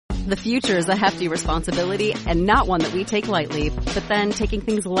The future is a hefty responsibility and not one that we take lightly, but then taking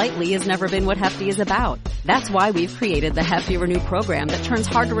things lightly has never been what Hefty is about. That's why we've created the Hefty Renew program that turns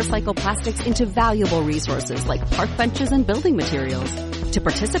hard to recycle plastics into valuable resources like park benches and building materials. To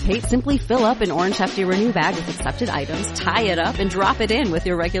participate, simply fill up an orange Hefty Renew bag with accepted items, tie it up, and drop it in with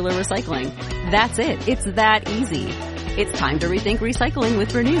your regular recycling. That's it. It's that easy. It's time to rethink recycling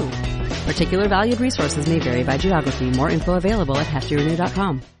with Renew. Particular valued resources may vary by geography. More info available at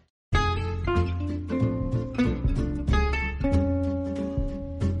heftyrenew.com.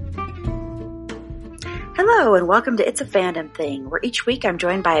 Hello and welcome to It's a Fandom Thing, where each week I'm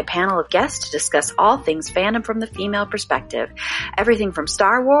joined by a panel of guests to discuss all things fandom from the female perspective. Everything from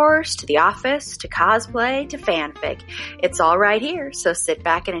Star Wars, to The Office, to cosplay, to fanfic. It's all right here, so sit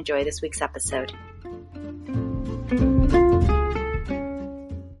back and enjoy this week's episode.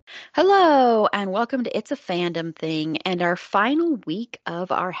 Hello, and welcome to It's a Fandom Thing and our final week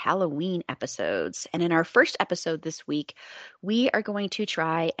of our Halloween episodes. And in our first episode this week, we are going to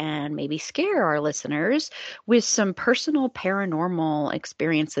try and maybe scare our listeners with some personal paranormal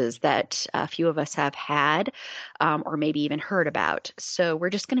experiences that a few of us have had or maybe even heard about. So we're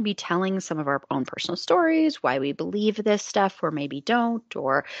just going to be telling some of our own personal stories, why we believe this stuff or maybe don't,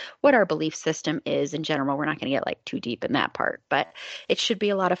 or what our belief system is in general. We're not going to get like too deep in that part, but it should be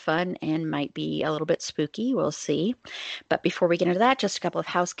a lot of fun and might be a little bit spooky. We'll see. But before we get into that, just a couple of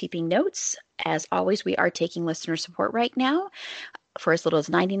housekeeping notes. As always, we are taking listener support right now for as little as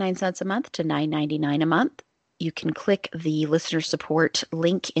 99 cents a month to $9.99 a month. You can click the listener support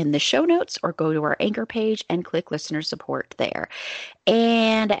link in the show notes or go to our Anchor page and click listener support there.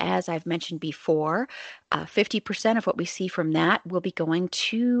 And as I've mentioned before, 50% of what we see from that will be going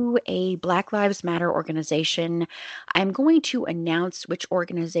to a Black Lives Matter organization. I'm going to announce which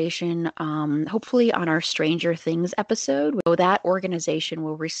organization, hopefully on our Stranger Things episode. So that organization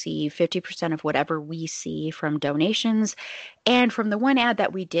will receive 50% of whatever we see from donations. And from the one ad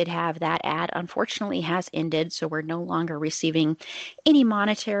that we did have, that ad unfortunately has ended, so we're no longer receiving any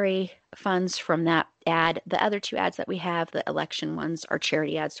monetary funds from that ad. The other two ads that we have, the election ones, are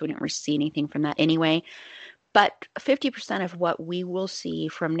charity ads, so we didn't receive anything from that anyway. But 50% of what we will see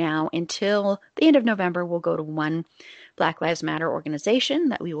from now until the end of November will go to one Black Lives Matter organization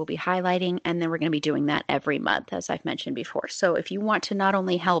that we will be highlighting, and then we're going to be doing that every month, as I've mentioned before. So if you want to not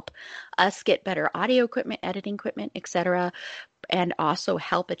only help us get better audio equipment, editing equipment, etc., and also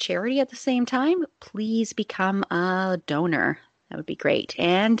help a charity at the same time, please become a donor. That would be great.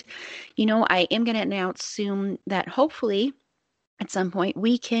 And, you know, I am going to announce soon that hopefully at some point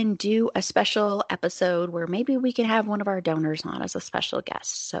we can do a special episode where maybe we can have one of our donors on as a special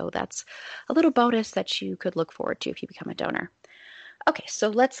guest. So that's a little bonus that you could look forward to if you become a donor. Okay, so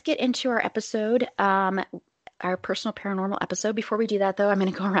let's get into our episode, our personal paranormal episode. Before we do that, though, I'm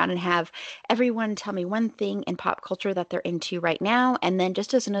going to go around and have everyone tell me one thing in pop culture that they're into right now. And then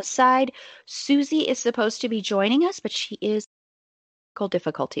just as an aside, Susie is supposed to be joining us, but she is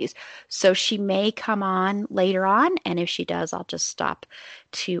difficulties. So she may come on later on, and if she does, I'll just stop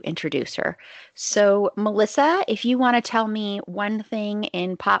to introduce her. So Melissa, if you want to tell me one thing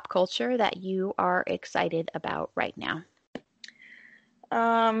in pop culture that you are excited about right now.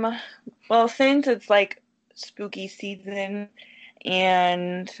 Well, since it's like spooky season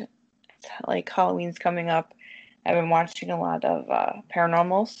and it's like Halloween's coming up, I've been watching a lot of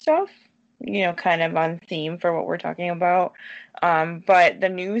paranormal stuff, you know, kind of on theme for what we're talking about. But the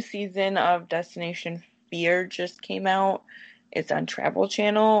new season of Destination Fear just came out. It's on Travel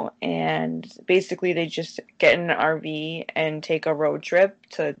Channel, and basically they just get in an RV and take a road trip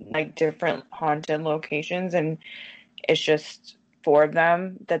to like different haunted locations, and it's just 4 of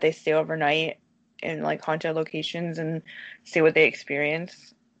them that they stay overnight in like haunted locations and see what they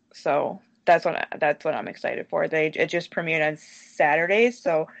experience. So that's what I'm excited for. It just premiered on Saturday,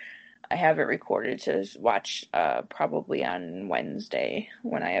 so I have it recorded to watch probably on Wednesday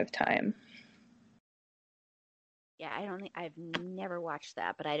when I have time. Yeah, I've never watched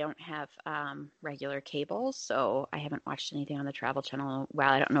that, but I don't have regular cable, so I haven't watched anything on the Travel Channel. Well,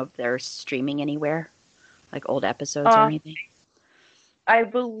 I don't know if they're streaming anywhere, like old episodes or anything. I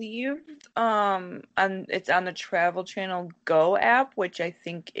believe it's on the Travel Channel Go app, which I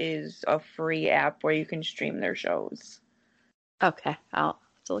think is a free app where you can stream their shows. Okay, I'll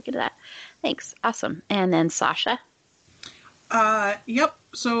have to look into that. Thanks. Awesome. And then Sasha? Yep.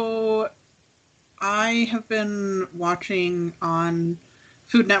 So I have been watching on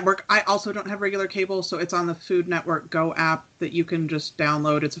Food Network. I also don't have regular cable, so it's on the Food Network Go app that you can just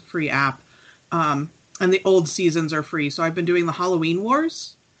download. It's a free app. And the old seasons are free. So I've been doing the Halloween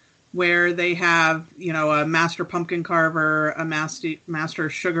Wars. where they have, a master pumpkin carver, a master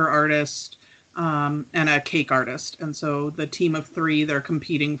sugar artist, and a cake artist. And so the team of 3, they're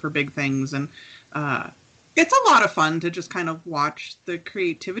competing for big things. And it's a lot of fun to just kind of watch the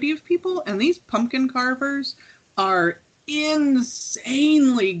creativity of people. And these pumpkin carvers are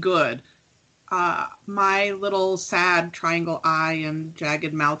insanely good. My little sad triangle eye and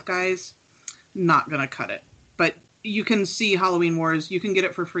jagged mouth guys, not going to cut it. But you can see Halloween Wars. You can get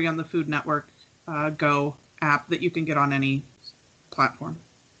it for free on the Food Network Go app that you can get on any platform.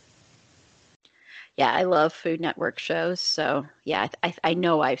 Yeah, I love Food Network shows. So, yeah, I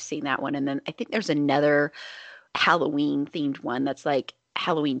know I've seen that one. And then I think there's another Halloween-themed one that's like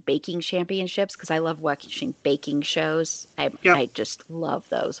Halloween baking championships, because I love watching baking shows. I just love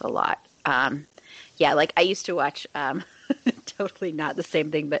those a lot. Yeah, like I used to watch, totally not the same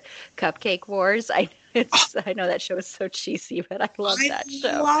thing, but Cupcake Wars. I know that show is so cheesy, but I love that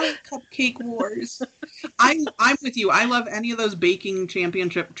show. I love Cupcake Wars. I'm with you. I love any of those baking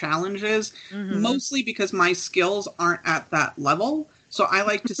championship challenges, mostly because my skills aren't at that level. So I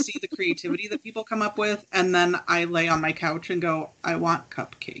like to see the creativity that people come up with, and then I lay on my couch and go, I want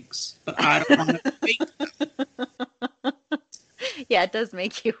cupcakes, but I don't want to bake them. Yeah, it does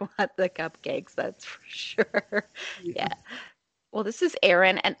make you want the cupcakes, that's for sure. Yeah. Well, this is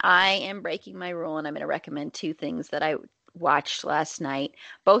Erin, and I am breaking my rule, and I'm going to recommend 2 things that I watched last night,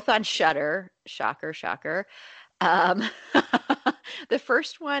 both on Shudder. Shocker, shocker. The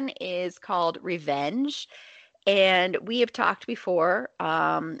first one is called Revenge, and we have talked before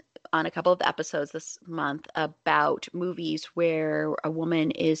on a couple of episodes this month about movies where a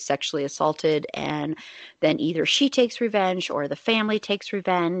woman is sexually assaulted and then either she takes revenge or the family takes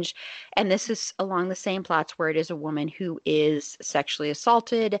revenge. And this is along the same plots where it is a woman who is sexually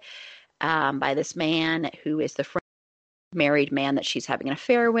assaulted by this man who is the married man that she's having an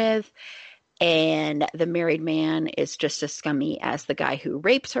affair with. And the married man is just as scummy as the guy who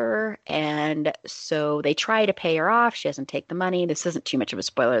rapes her. And so they try to pay her off. She doesn't take the money. This isn't too much of a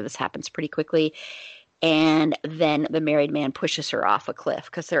spoiler. This happens pretty quickly. And then the married man pushes her off a cliff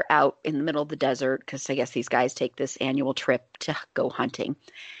because they're out in the middle of the desert, because I guess these guys take this annual trip to go hunting.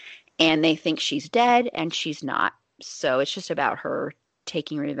 And they think she's dead, and she's not. So it's just about her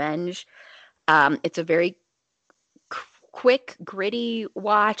taking revenge. It's a very quick, gritty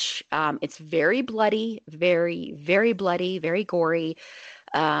watch. It's very bloody, very, very bloody, very gory.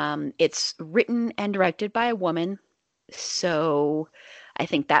 It's written and directed by a woman, so I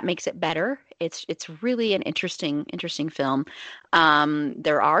think that makes it better. It's really an interesting film.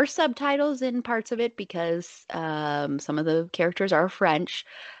 There are subtitles in parts of it because some of the characters are French,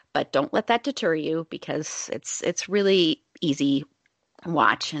 but don't let that deter you, because it's really easy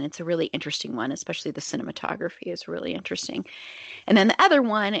watch, and it's a really interesting one. Especially the cinematography is really interesting. And then the other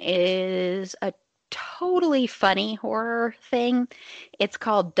one is a totally funny horror thing. It's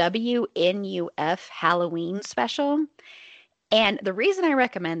called WNUF Halloween Special. And the reason I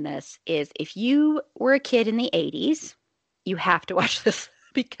recommend this is if you were a kid in the 80s, you have to watch this,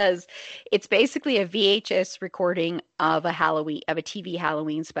 because it's basically a VHS recording of a TV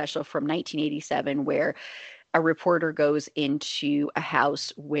Halloween special from 1987, where a reporter goes into a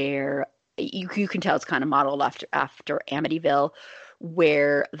house where you can tell it's kind of modeled after Amityville,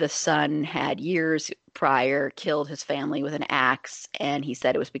 where the son had years prior killed his family with an axe, and he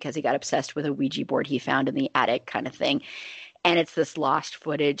said it was because he got obsessed with a Ouija board he found in the attic, kind of thing. And it's this lost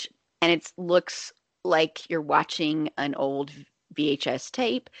footage, and it looks like you're watching an old VHS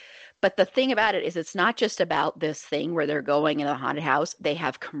tape. But the thing about it is, it's not just about this thing where they're going in a haunted house. They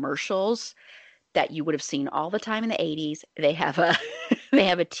have commercials that you would have seen all the time in the 80s. They have a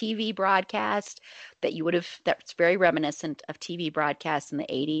TV broadcast that's very reminiscent of TV broadcasts in the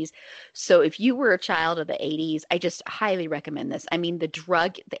 80s. So if you were a child of the 80s, I just highly recommend this. I mean,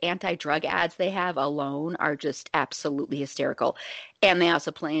 the anti-drug ads they have alone are just absolutely hysterical. And they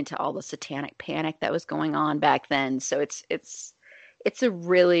also play into all the satanic panic that was going on back then. So it's a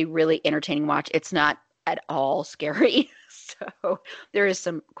really, really entertaining watch. It's not at all scary. So there is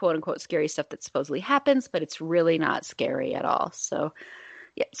some quote unquote scary stuff that supposedly happens, but it's really not scary at all. So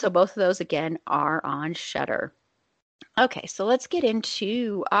yeah, so both of those again are on Shudder. Okay, so let's get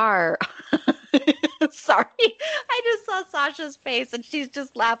into our sorry, I just saw Sasha's face and she's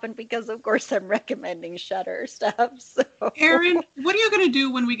just laughing because of course I'm recommending Shudder stuff. So Erin, what are you going to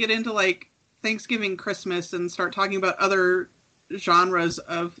do when we get into like Thanksgiving, Christmas, and start talking about other genres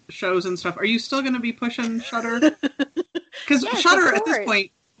of shows and stuff? Are you still going to be pushing Shudder? Because yes, Shudder at this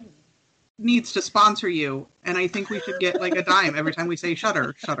point needs to sponsor you, and I think we should get like a dime every time we say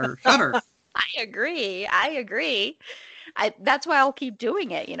Shudder, Shudder, Shudder. I agree. That's why I'll keep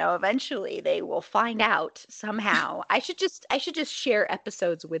doing it. Eventually they will find out somehow. I should just share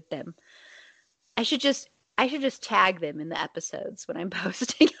episodes with them. I should just I should just tag them in the episodes when I'm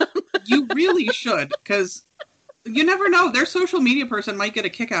posting them. You really should, because you never know. Their social media person might get a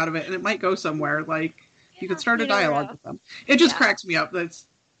kick out of it, and it might go somewhere. Like, you could start a dialogue with them. It just cracks me up.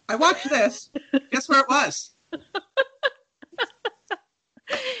 I watched this. Guess where it was?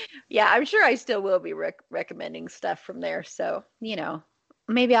 Yeah, I'm sure I still will be recommending stuff from there. So,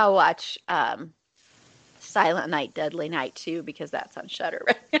 maybe I'll watch Silent Night, Deadly Night too, because that's on Shudder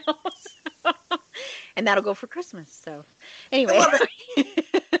right now. And that'll go for Christmas. So, anyway.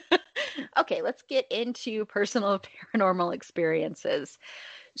 Okay, let's get into personal paranormal experiences.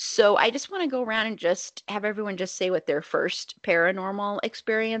 So I just want to go around and just have everyone just say what their first paranormal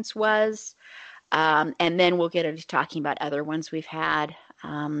experience was. And then we'll get into talking about other ones we've had.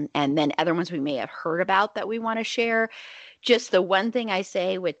 And then other ones we may have heard about that we want to share. Just the one thing I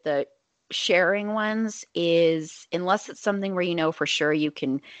say with the sharing ones is, unless it's something where for sure you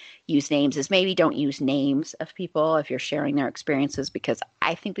can use names, is maybe don't use names of people if you're sharing their experiences, because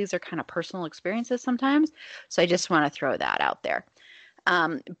I think these are kind of personal experiences sometimes. So I just want to throw that out there.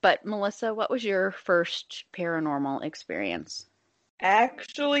 But Melissa, what was your first paranormal experience?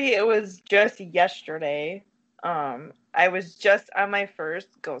 Actually, it was just yesterday. I was just on my first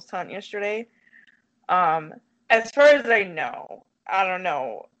ghost hunt yesterday. As far as I know, I don't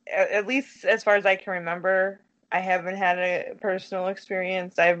know. At least as far as I can remember, I haven't had a personal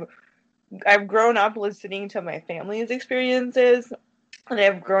experience. I've grown up listening to my family's experiences, and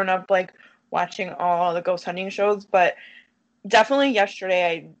I've grown up like watching all the ghost hunting shows. But definitely yesterday,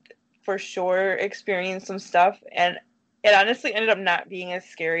 I for sure experienced some stuff, and it honestly ended up not being as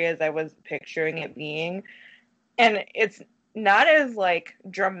scary as I was picturing it being. And it's not as like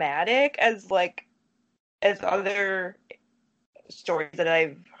dramatic as other stories that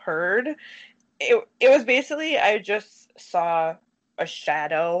I've heard. It was basically, I just saw a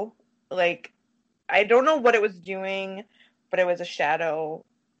shadow. Like, I don't know what it was doing, but it was a shadow.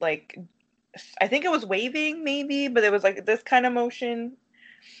 Like, I think it was waving maybe, but it was like this kind of motion,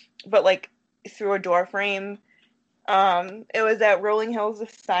 but like through a door frame. It was at Rolling Hills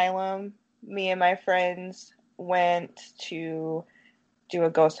Asylum. Me and my friends went to do a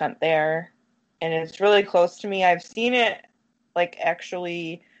ghost hunt there, and it's really close to me. I've seen it like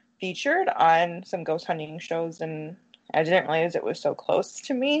actually featured on some ghost hunting shows, and I didn't realize it was so close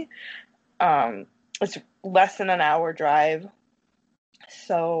to me. It's less than an hour drive.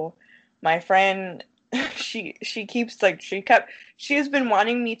 So my friend, she's been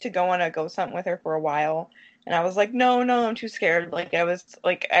wanting me to go on a ghost hunt with her for a while. And I was like, no, I'm too scared. I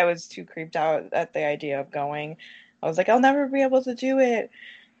was too creeped out at the idea of going. I was like, I'll never be able to do it.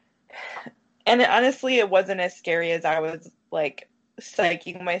 And honestly, it wasn't as scary as I was like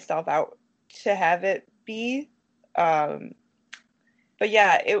psyching myself out to have it be. But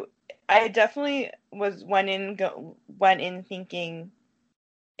yeah, I definitely went in thinking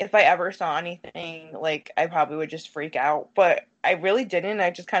if I ever saw anything, like I probably would just freak out. But I really didn't.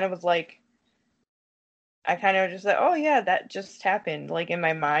 I just kind of was like, oh yeah, that just happened, like in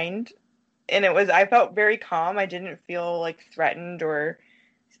my mind. And I felt very calm. I didn't feel like threatened or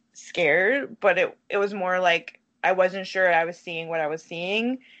scared, but it was more like I wasn't sure I was seeing what I was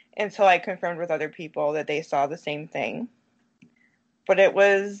seeing until I confirmed with other people that they saw the same thing. But it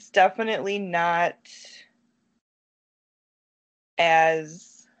was definitely not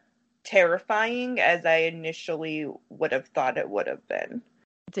as terrifying as I initially would have thought it would have been.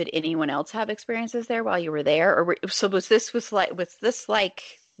 Did anyone else have experiences there while you were there? Or was this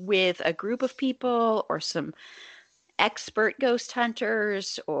like with a group of people or some expert ghost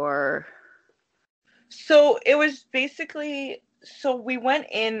hunters, or? So it was basically, so we went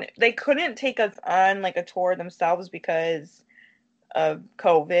in, they couldn't take us on like a tour themselves because of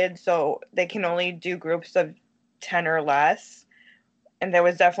COVID. So they can only do groups of 10 or less. And there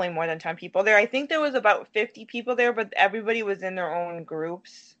was definitely more than 10 people there. I think there was about 50 people there, but everybody was in their own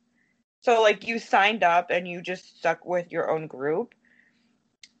groups. So, like, you signed up and you just stuck with your own group.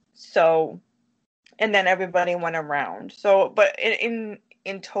 So, and then everybody went around. So, but in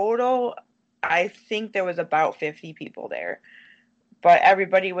total, I think there was about 50 people there. But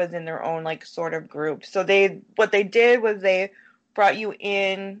everybody was in their own, like, sort of group. So what they did was they brought you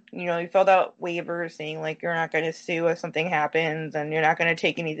in, you filled out waivers saying, like, you're not going to sue if something happens, and you're not going to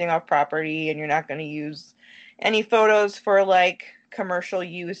take anything off property, and you're not going to use any photos for, like, commercial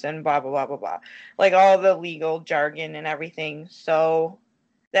use, and blah, blah, blah, blah, blah. Like, all the legal jargon and everything. So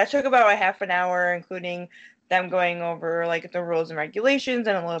that took about a half an hour, including them going over like the rules and regulations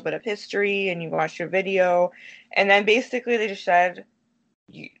and a little bit of history, and you watch your video, and then basically they just said,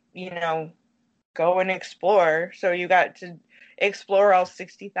 you know, go and explore. So you got to explore all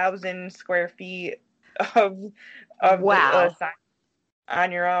 60,000 square feet of Wow. the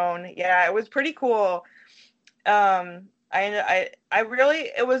on your own. Yeah, it was pretty cool. I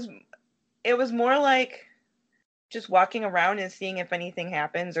really, it was more like just walking around and seeing if anything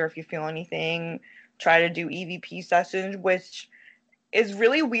happens or if you feel anything. Try to do EVP sessions, which is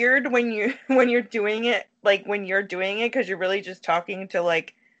really weird when you're doing it, like when you're doing it, because you're really just talking to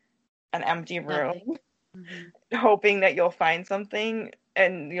like an empty room, hoping that you'll find something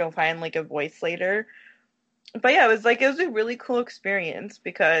and you'll find like a voice later. But yeah, it was a really cool experience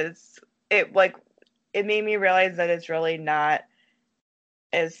because it made me realize that it's really not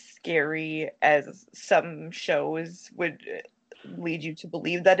as scary as some shows would lead you to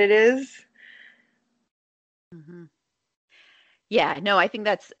believe that it is. Mm-hmm. Yeah, no, I think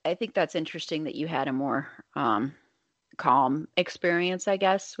that's interesting that you had a more calm experience, I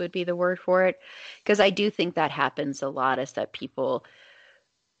guess would be the word for it. Because I do think that happens a lot, is that people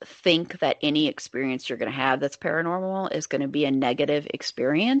think that any experience you're going to have that's paranormal is going to be a negative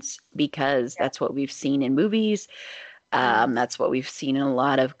experience, because that's what we've seen in movies. That's what we've seen in a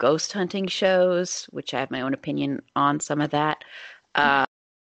lot of ghost hunting shows, which I have my own opinion on some of that. And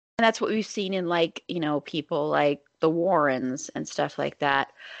that's what we've seen in, like, you know, people like the Warrens and stuff like that.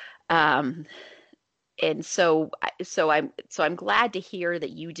 And so I'm glad to hear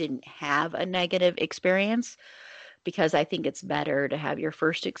that you didn't have a negative experience, because I think it's better to have your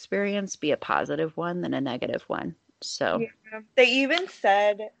first experience be a positive one than a negative one. So yeah. They even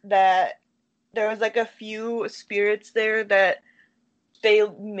said that there was like a few spirits there that they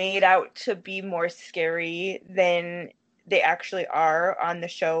made out to be more scary than they actually are on the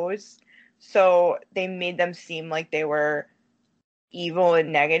shows. So they made them seem like they were evil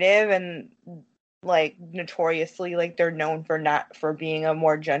and negative, and like notoriously, like they're known for being a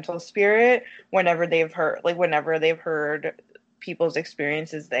more gentle spirit whenever they've heard people's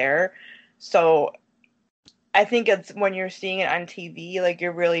experiences there. So I think it's when you're seeing it on TV, like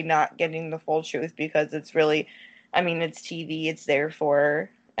you're really not getting the full truth, because it's really, I mean, it's TV, it's there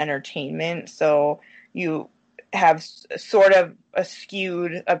for entertainment. So you have sort of a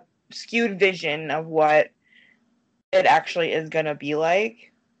skewed vision of what it actually is going to be like.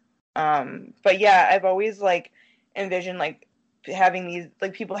 But yeah, I've always like envisioned like having these,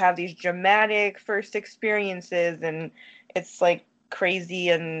 like people have these dramatic first experiences, and it's like crazy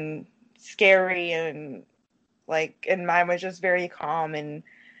and scary, and like, and mine was just very calm, and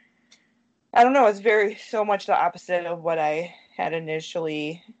I don't know, it's so much the opposite of what I had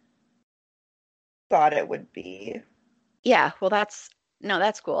initially thought it would be. yeah, well, that's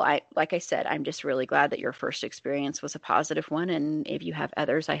cool. Like I said, I'm just really glad that your first experience was a positive one, and if you have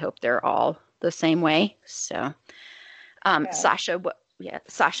others, I hope they're all the same way. So, Yeah. Sasha,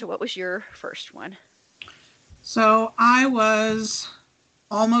 what was your first one? So I was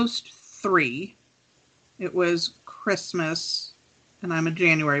almost 3. It was Christmas, and I'm a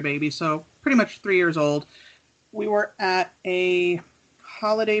January baby, so pretty much 3 years old. We were at a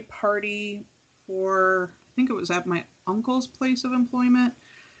holiday party for, I think it was at my uncle's place of employment.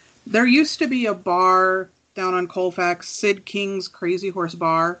 There used to be a bar down on Colfax, Sid King's Crazy Horse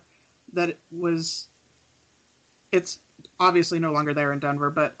Bar, it's obviously no longer there in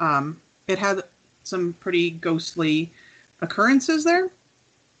Denver, but it had some pretty ghostly occurrences there.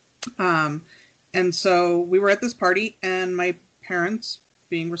 And so we were at this party, and my parents,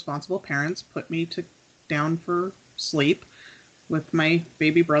 being responsible parents, put me down for sleep with my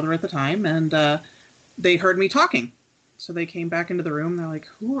baby brother at the time, and they heard me talking. So they came back into the room. They're like,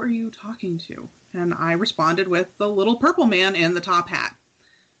 "Who are you talking to?" And I responded with the little purple man in the top hat.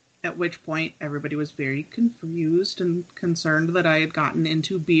 At which point, everybody was very confused and concerned that I had gotten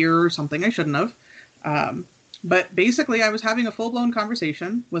into beer or something I shouldn't have. But basically, I was having a full-blown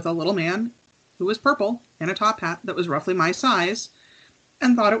conversation with a little man who was purple in a top hat that was roughly my size,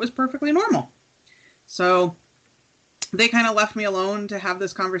 and thought it was perfectly normal. So they kind of left me alone to have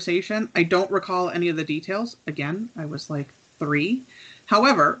this conversation. I don't recall any of the details. Again, I was like 3.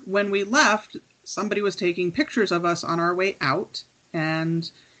 However, when we left, somebody was taking pictures of us on our way out,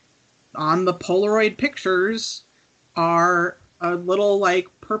 and on the Polaroid pictures are a little like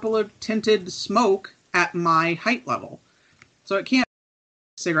purple tinted smoke at my height level. So it can't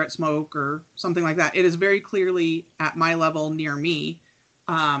be cigarette smoke or something like that. It is very clearly at my level near me.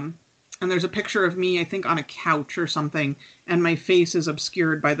 And there's a picture of me, I think, on a couch or something, and my face is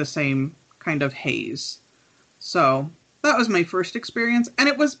obscured by the same kind of haze. So that was my first experience, and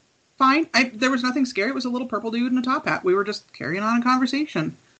it was fine. There was nothing scary. It was a little purple dude in a top hat. We were just carrying on a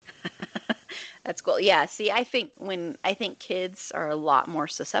conversation. That's cool. Yeah. See, I think kids are a lot more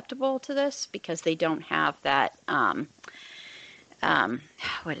susceptible to this because they don't have that,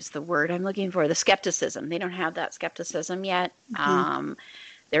 what is the word I'm looking for? The skepticism. They don't have that skepticism yet. Mm-hmm.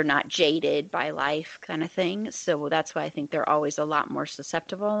 They're not jaded by life kind of thing. So that's why I think they're always a lot more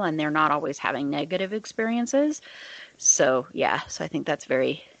susceptible and they're not always having negative experiences. So, yeah. So I think that's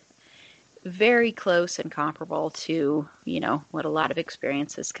very, very close and comparable to, what a lot of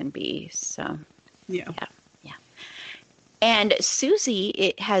experiences can be. So, yeah. And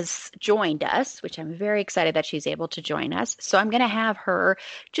Susie has joined us, which I'm very excited that she's able to join us. So I'm going to have her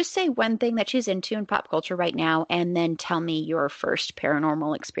just say one thing that she's into in pop culture right now, and then tell me your first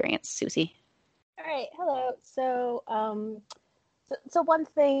paranormal experience, Susie. All right. Hello. So one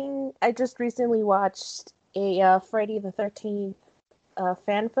thing, I just recently watched a Friday the 13th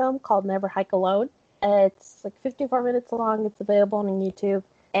fan film called Never Hike Alone. It's like 54 minutes long. It's available on YouTube.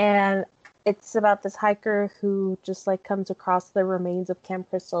 And it's about this hiker who just like comes across the remains of Camp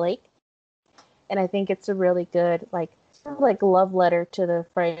Crystal Lake. And I think it's a really good like love letter to the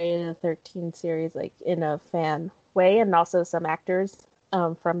Friday the 13th series, like in a fan way. And also some actors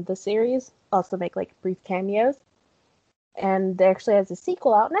from the series also make like brief cameos. And it actually has a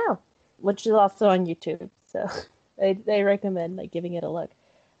sequel out now, which is also on YouTube. So I recommend like giving it a look.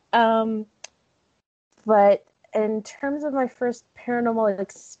 But in terms of my first paranormal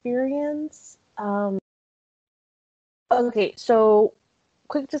experience, okay, so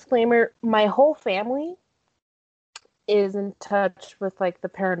quick disclaimer, my whole family is in touch with like the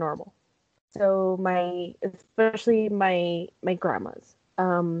paranormal. So especially my grandmas.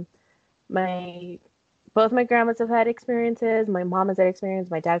 Both my grandmas have had experiences, my mom has had experiences,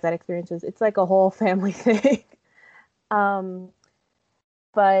 my dad's had experiences. It's like a whole family thing.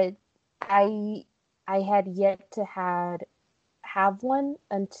 But I had yet to have one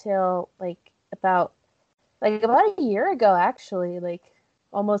until about a year ago, actually, like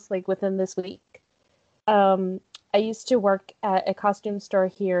almost like within this week. I used to work at a costume store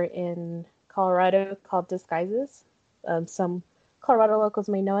here in Colorado called Disguises. Some Colorado locals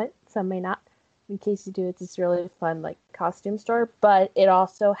may know it, some may not. In case you do, it's this really fun like costume store, but it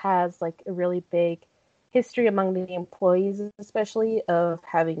also has like a really big history among the employees, especially of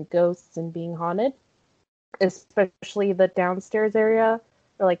having ghosts and being haunted. Especially the downstairs area,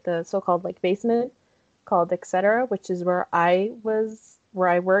 or like the so-called like basement called Etc., which is where I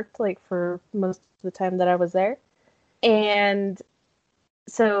worked like for most of the time that I was there. And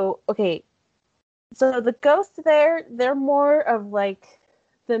so the ghosts there, they're more of like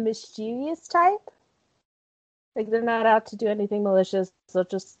the mischievous type. Like they're not out to do anything malicious. They'll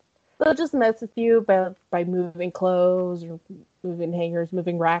just mess with you by moving clothes or moving hangers,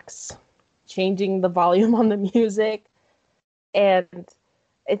 moving racks, changing the volume on the music. And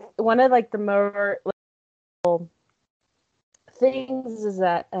it's one of like the more like, things is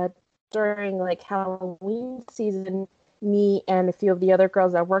that during like Halloween season, me and a few of the other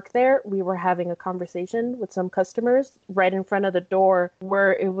girls that work there, we were having a conversation with some customers right in front of the door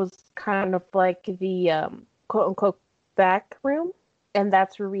where it was kind of like the quote unquote back room. And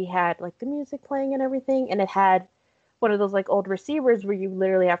that's where we had like the music playing and everything. And it had one of those like old receivers where you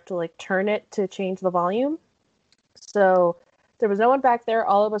literally have to like turn it to change the volume. So there was no one back there.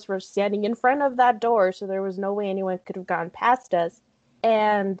 All of us were standing in front of that door. So there was no way anyone could have gone past us.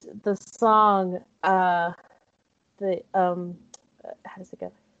 And the song, how does it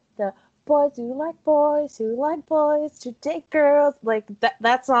go? The boys who like boys to date girls, like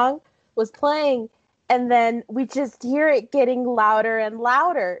that song was playing, and then we just hear it getting louder and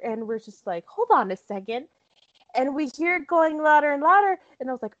louder, and we're just like, hold on a second, and we hear it going louder and louder, and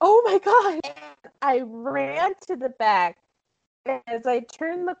I was like, oh my god! And I ran to the back. As I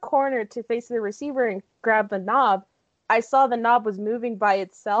turned the corner to face the receiver and grab the knob, I saw the knob was moving by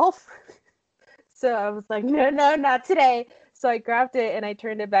itself. So I was like, no, not today. So I grabbed it and I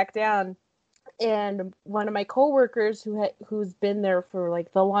turned it back down. And one of my coworkers who's been there for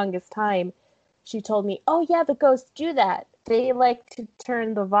like the longest time, she told me, oh yeah, the ghosts do that. They like to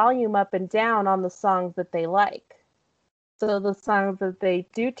turn the volume up and down on the songs that they like. So the songs that they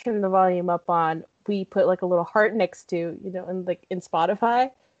do turn the volume up on, we put like a little heart next to, in Spotify,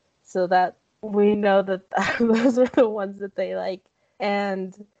 so that we know that those are the ones that they like.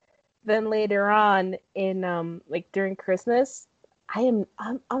 And then later on in during Christmas, I'm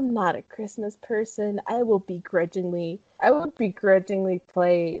not a Christmas person. I would begrudgingly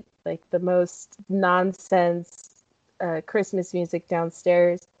play like the most nonsense Christmas music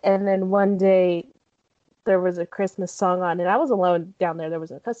downstairs. And then one day there was a Christmas song on, and I was alone down there. There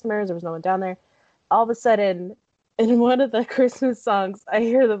was no customers. There was no one down there. All of a sudden, in one of the Christmas songs, I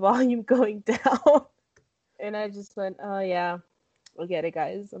hear the volume going down. And I just went, oh, yeah, I get it,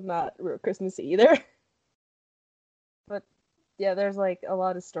 guys. I'm not real Christmassy either. But, yeah, there's, like, a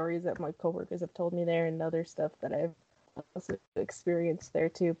lot of stories that my coworkers have told me there and other stuff that I've also experienced there,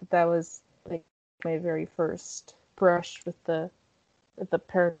 too. But that was, like, my very first brush with the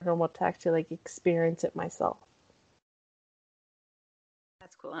paranormal to actually, like, experience it myself.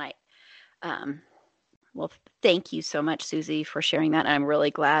 That's cool. Well, thank you so much, Susie, for sharing that. I'm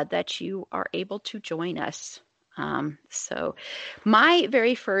really glad that you are able to join us. So my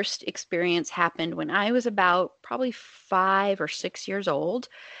very first experience happened when I was about probably 5 or 6 years old.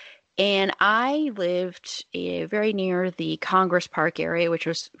 And I lived very near the Congress Park area, which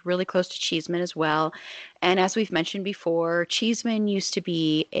was really close to Cheeseman as well. And as we've mentioned before, Cheeseman used to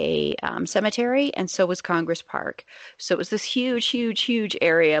be a cemetery, and so was Congress Park. So it was this huge, huge, huge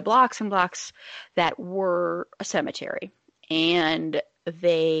area, blocks and blocks that were a cemetery. And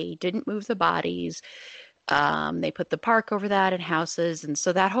they didn't move the bodies. They put the park over that and houses. And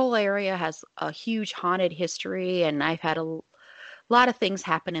so that whole area has a huge haunted history. And I've had a lot of things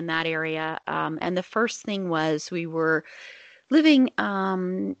happen in that area. And the first thing was we were living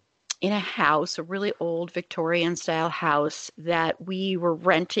in a house, a really old Victorian style house that we were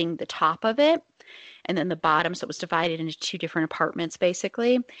renting the top of it and then the bottom. So it was divided into 2 different apartments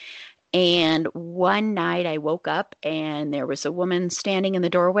basically. And one night I woke up and there was a woman standing in the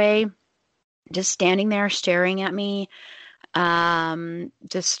doorway, just standing there staring at me.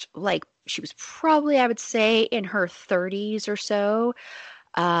 Just like she was probably, I would say, in her 30s or so,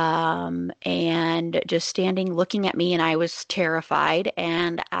 and just standing looking at me, and I was terrified.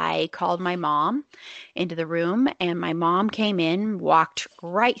 And I called my mom into the room, and my mom came in, walked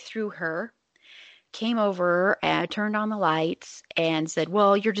right through her, came over and turned on the lights and said,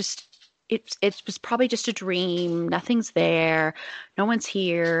 well, it was probably just a dream. Nothing's there. No one's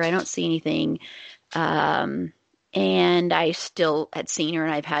here. I don't see anything. And I still had seen her,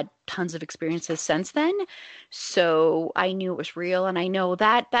 and I've had tons of experiences since then. So I knew it was real. And I know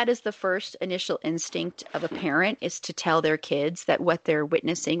that that is the first initial instinct of a parent, is to tell their kids that what they're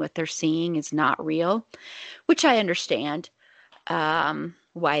witnessing, what they're seeing is not real, which I understand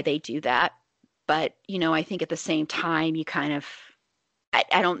why they do that. But, I think at the same time, you kind of,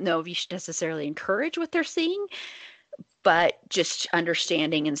 I don't know if you should necessarily encourage what they're seeing, but just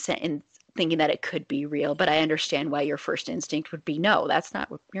understanding and thinking that it could be real. But I understand why your first instinct would be, no, that's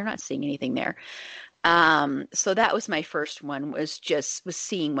not, you're not seeing anything there. So that was my first one, was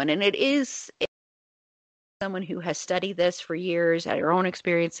seeing one. And it is someone who has studied this for years, had her own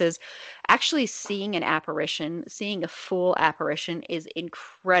experiences. Actually seeing an apparition, seeing a full apparition, is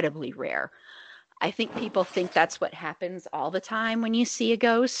incredibly rare. I think people think that's what happens all the time when you see a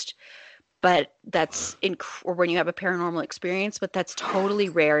ghost, but or when you have a paranormal experience, but that's totally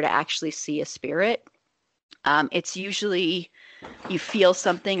rare to actually see a spirit. It's usually you feel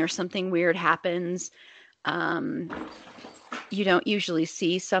something or something weird happens. You don't usually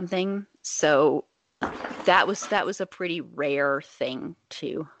see something. So that was a pretty rare thing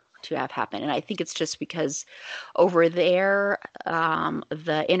to have happen. And I think it's just because over there,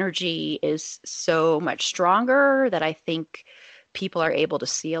 the energy is so much stronger that I think people are able to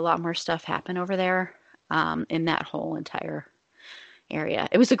see a lot more stuff happen over there, in that whole entire area.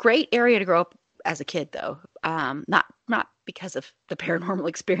 It was a great area to grow up as a kid, though. Not because of the paranormal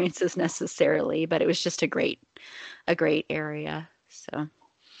experiences necessarily, but it was just a great area. So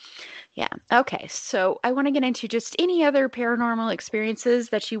yeah. Okay. So I want to get into just any other paranormal experiences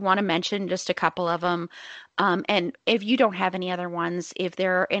that you want to mention, just a couple of them. And if you don't have any other ones, if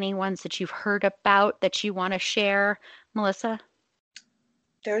there are any ones that you've heard about that you want to share, Melissa?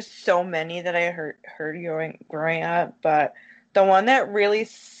 There's so many that I heard growing up, but the one that really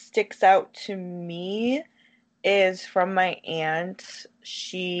sticks out to me is from my aunt.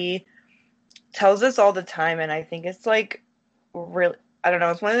 She tells us all the time, and I think it's like really, I don't know,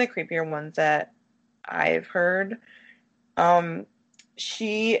 it's one of the creepier ones that I've heard.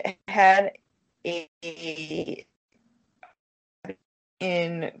 She had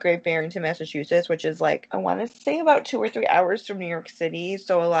in Great Barrington, Massachusetts, which is like, I want to say about 2 or 3 hours from New York City.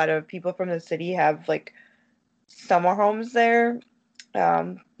 So a lot of people from the city have like summer homes there.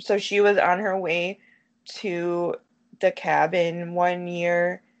 So she was on her way to the cabin one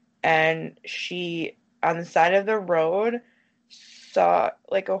year, and she, on the side of the road, saw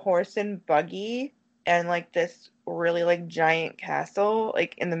like a horse and buggy and like this really like giant castle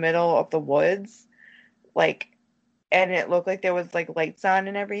like in the middle of the woods, like, and it looked like there was like lights on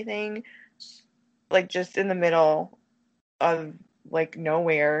and everything. like just in the middle of like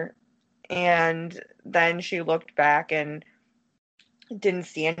nowhere. And then she looked back and didn't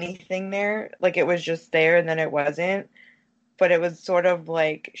see anything there. Like it was just there and then it wasn't. But it was sort of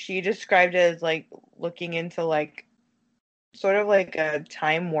like, she described it as like looking into like sort of like a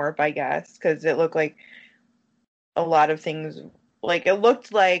time warp, I guess, because it looked like a lot of things, like it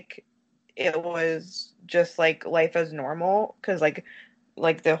looked like it was just like life as normal, because like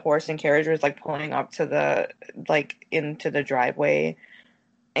the horse and carriage was like pulling up to the like into the driveway,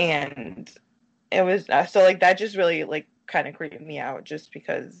 and it was so like that just really like kind of creeped me out, just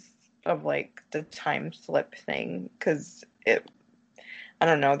because of like the time slip thing, because it, I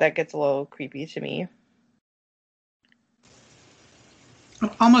don't know, that gets a little creepy to me.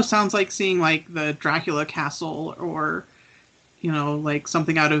 It almost sounds like seeing like the Dracula castle, or you know, like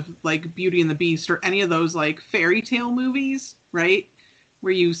something out of like Beauty and the Beast, or any of those like fairy tale movies, right?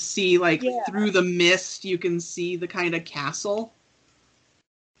 Where you see like through the mist, you can see the kind of castle.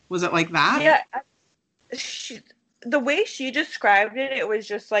 Was it like that? Yeah, the way she described it, it was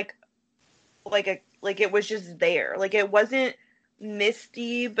just like it was just there. Like it wasn't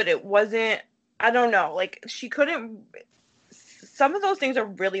misty, but it wasn't. I don't know. Like she couldn't. Some of those things are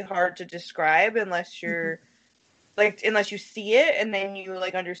really hard to describe unless you're unless you see it and then you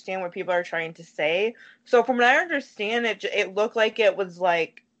like understand what people are trying to say. So from what I understand, it looked like it was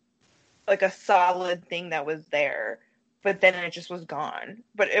like a solid thing that was there, but then it just was gone.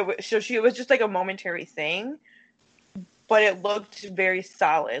 But it was just like a momentary thing, but it looked very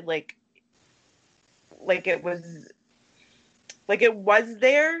solid, like it was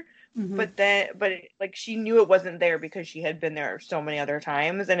there. Mm-hmm. But like she knew it wasn't there because she had been there so many other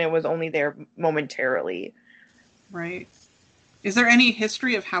times, and it was only there momentarily. Right. Is there any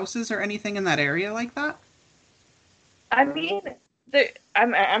history of houses or anything in that area like that? I mean,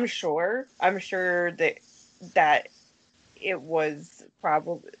 I'm sure that it was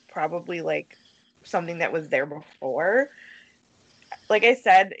probably like something that was there before. Like I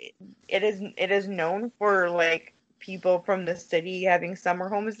said, it is known for like people from the city having summer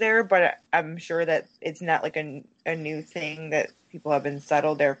homes there, but I'm sure that it's not like a new thing, that people have been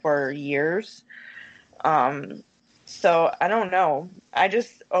settled there for years. So I don't know. I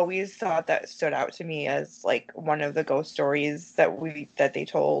just always thought that stood out to me as like one of the ghost stories that they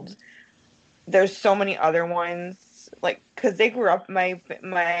told. There's so many other ones, like, because they grew up.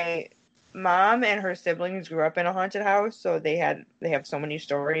 My mom and her siblings grew up in a haunted house, so they have so many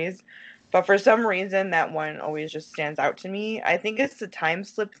stories. But for some reason, that one always just stands out to me. I think it's the time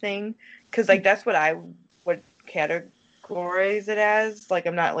slip thing, because like that's what I would categorize it as. Like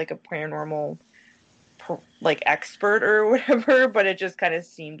I'm not like a paranormal like expert or whatever, but it just kind of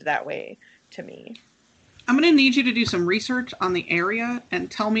seemed that way to me. I'm going to need you to do some research on the area and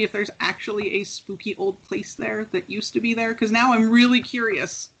tell me if there's actually a spooky old place there that used to be there, because now I'm really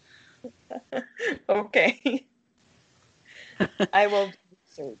curious. Okay. I will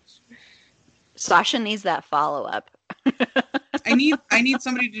research. Sasha needs that follow-up. I need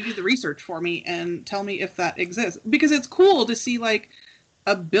somebody to do the research for me and tell me if that exists, because it's cool to see like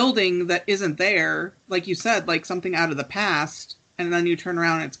a building that isn't there, like you said, like something out of the past, and then you turn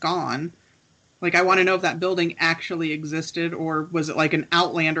around and it's gone. Like, I want to know if that building actually existed, or was it like an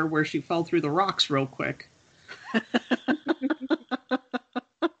Outlander where she fell through the rocks real quick?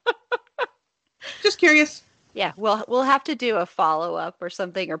 Just curious. Yeah, we'll have to do a follow-up or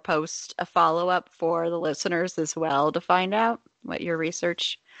something, or post a follow-up for the listeners as well to find out what your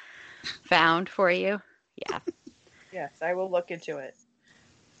research found for you. Yeah. Yes, I will look into it.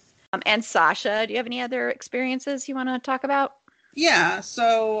 And Sasha, do you have any other experiences you want to talk about? Yeah,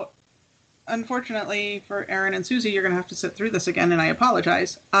 so unfortunately for Erin and Susie, you're going to have to sit through this again, and I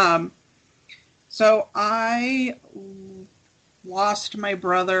apologize. So I lost my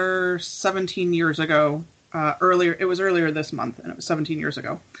brother 17 years ago. It was earlier this month, and it was 17 years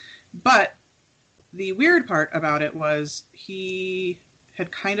ago. But the weird part about it was he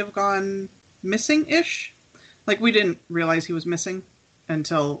had kind of gone missing-ish. Like, we didn't realize he was missing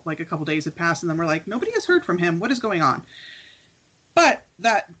until like a couple days had passed, and then we're like, nobody has heard from him. What is going on? But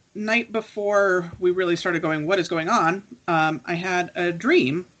that night before we really started going, what is going on? I had a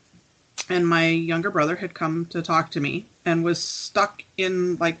dream, and my younger brother had come to talk to me and was stuck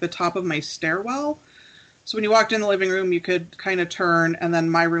in like the top of my stairwell. So when you walked in the living room, you could kind of turn, and then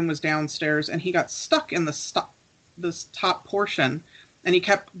my room was downstairs, and he got stuck in this top portion. And he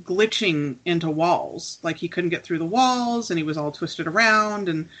kept glitching into walls. Like, he couldn't get through the walls, and he was all twisted around,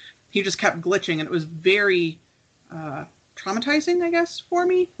 and he just kept glitching. And it was very traumatizing, I guess, for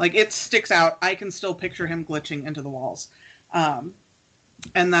me. Like, it sticks out. I can still picture him glitching into the walls.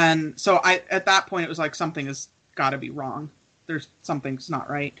 And then, so at that point, it was like, something has got to be wrong. Something's not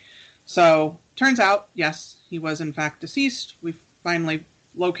right. So turns out, yes, he was in fact deceased. We finally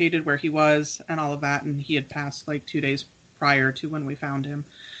located where he was and all of that, and he had passed like 2 days prior to when we found him.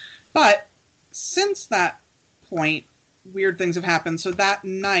 But since that point, weird things have happened. So that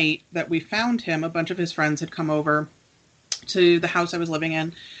night that we found him, a bunch of his friends had come over to the house I was living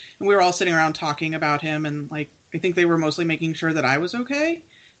in, and we were all sitting around talking about him, and like, I think they were mostly making sure that I was okay.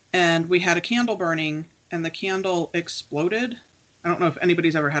 And we had a candle burning, and the candle exploded. I don't know if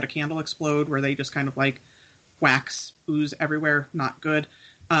anybody's ever had a candle explode where they just kind of like wax ooze everywhere. Not good.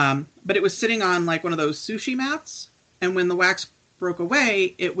 But it was sitting on like one of those sushi mats, and when the wax broke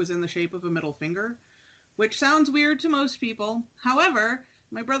away, it was in the shape of a middle finger, which sounds weird to most people. However,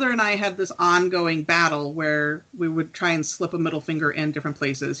 my brother and I had this ongoing battle where we would try and slip a middle finger in different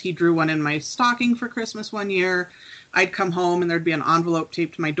places. He drew one in my stocking for Christmas one year. I'd come home and there'd be an envelope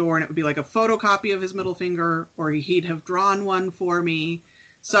taped to my door, and it would be like a photocopy of his middle finger, or he'd have drawn one for me.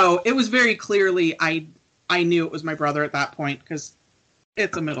 So it was very clearly, I knew it was my brother at that point, because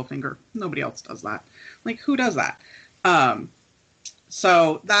it's a middle finger. Nobody else does that. Like, who does that?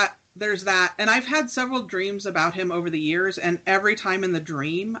 So there's that. And I've had several dreams about him over the years, and every time in the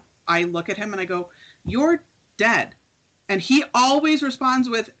dream, I look at him and I go, "You're dead." And he always responds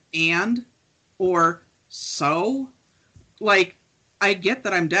with, "and," or "so." Like, I get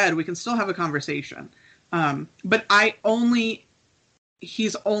that I'm dead. We can still have a conversation. But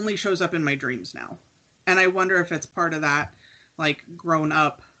he's only shows up in my dreams now. And I wonder if it's part of that, like, grown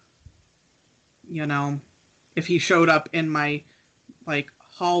up, you know, if he showed up in my, like,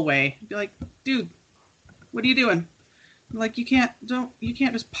 hallway, I'd be like, "Dude, what are you doing?" Like, you can't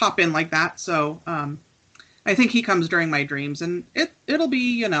just pop in like that. So, I think he comes during my dreams, and it'll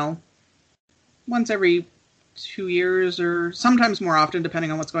be, you know, once every 2 years, or sometimes more often,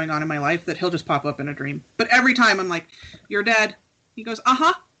 depending on what's going on in my life, that he'll just pop up in a dream. But every time I'm like, "You're dead." He goes,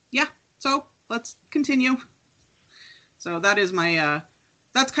 "Uh-huh, yeah, so let's continue." So that is my,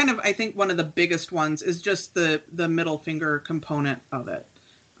 that's kind of, I think, one of the biggest ones is just the middle finger component of it.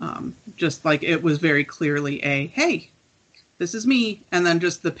 Just like, it was very clearly a, "Hey, this is me," and then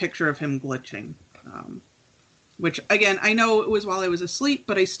just the picture of him glitching. Which, again, I know it was while I was asleep,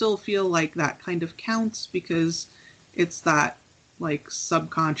 but I still feel like that kind of counts, because it's that, like,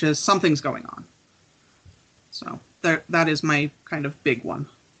 subconscious, something's going on. So that is my kind of big one.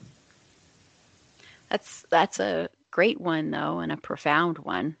 That's a great one, though, and a profound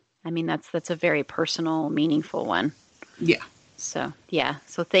one. I mean, that's a very personal, meaningful one. Yeah. So, yeah.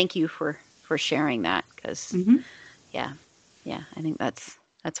 So thank you for sharing that, because, yeah, I think that's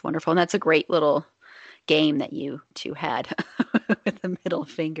wonderful. And that's a great little game that you two had with the middle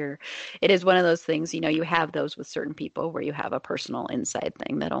finger. It is one of those things, you know, you have those with certain people where you have a personal inside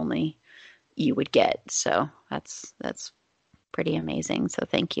thing that only you would get. So that's pretty amazing. So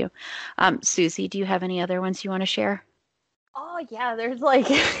thank you. Susie, do you have any other ones you want to share? Oh yeah, there's like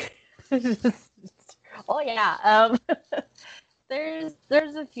oh yeah.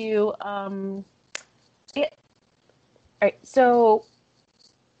 There's a few. All right, so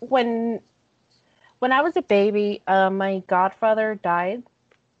when I was a baby, my godfather died.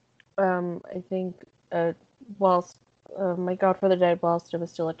 I think whilst my godfather died whilst I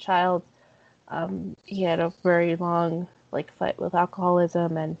was still a child. He had a very long fight with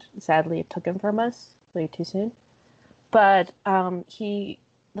alcoholism, and sadly it took him from us way too soon. But he,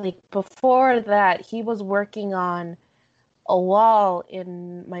 before that, he was working on a wall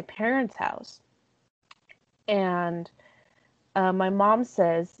in my parents' house. And my mom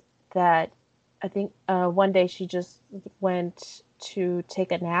says that I think one day she just went to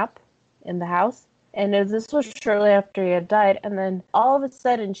take a nap in the house. And this was shortly after he had died. And then all of a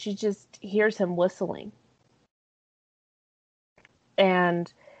sudden she just hears him whistling.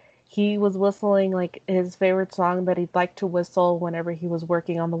 And he was whistling his favorite song that he'd like to whistle whenever he was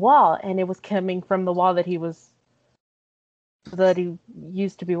working on the wall. And it was coming from the wall that he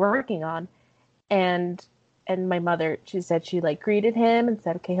used to be working on. And my mother, she said she greeted him and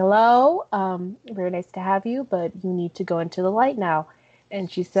said, "Okay, hello, very nice to have you, but you need to go into the light now." And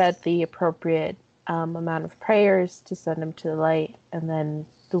she said the appropriate amount of prayers to send him to the light, and then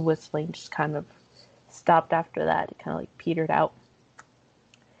the whistling just kind of stopped after that. It kind of petered out.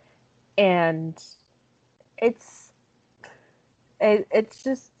 And it's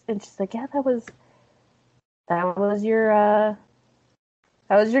just yeah, that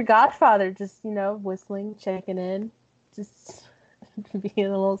was your godfather, just whistling, checking in, just being a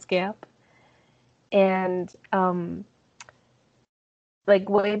little scamp. And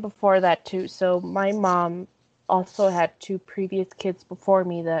way before that too. So my mom also had two previous kids before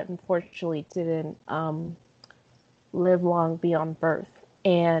me that unfortunately didn't live long beyond birth.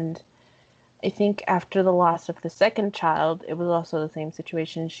 And I think after the loss of the second child, it was also the same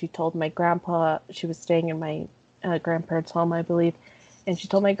situation. She told my grandpa, she was staying in my grandparents' home, I believe, and she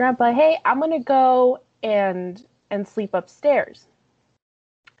told my grandpa, "Hey, I'm gonna go and sleep upstairs.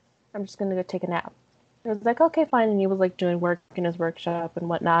 I'm just gonna go take a nap." I was like, "Okay, fine." And he was like doing work in his workshop and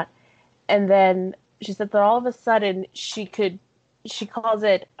whatnot. And then she said that all of a sudden she calls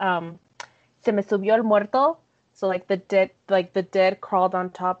it se me subió el muerto. So like the dead crawled on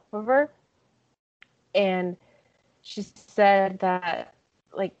top of her. And she said that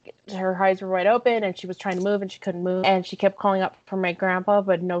like her eyes were wide open and she was trying to move and she couldn't move. And she kept calling up for my grandpa,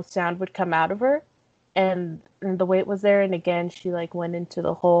 but no sound would come out of her. And the weight was there. And again, she like went into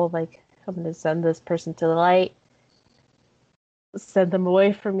the whole like, I'm going to send this person to the light, send them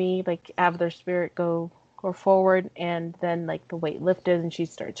away from me, like have their spirit go forward. And then like the weight lifted and she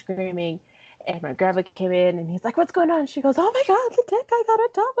started screaming. And my grandpa came in and he's like, "What's going on?" She goes, "Oh my God, the dead guy got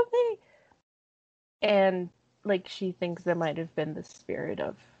on top of me." And like she thinks it might have been the spirit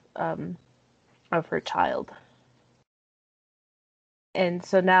of her child. And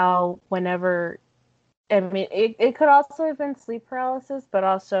so now whenever, I mean, it could also have been sleep paralysis, but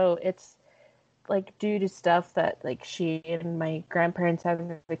also it's like due to stuff that like she and my grandparents have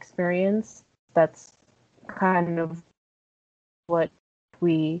experienced. That's kind of what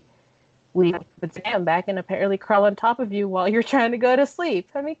we would say. "I'm back and apparently crawl on top of you while you're trying to go to sleep."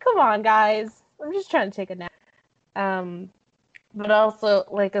 I mean, come on, guys. I'm just trying to take a nap. But also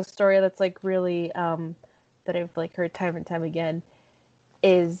like a story that's like really that I've like heard time and time again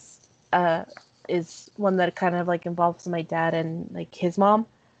is one that kind of like involves my dad and like his mom.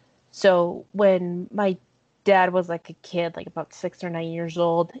 So when my dad was like a kid, like about 6 or 9 years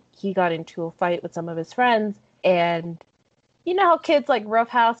old, he got into a fight with some of his friends, and you know how kids like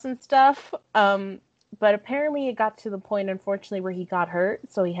roughhouse and stuff. But apparently it got to the point, unfortunately, where he got hurt,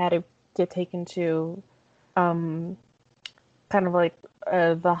 so he had to get taken to kind of like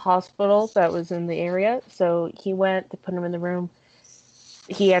the hospital that was in the area. So he went to put him in the room.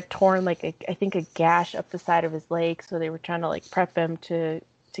 He had torn like I think a gash up the side of his leg, so they were trying to like prep him to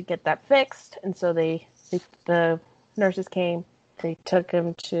get that fixed. And so the nurses came, they took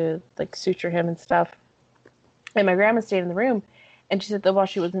him to like suture him and stuff. And my grandma stayed in the room, and she said that while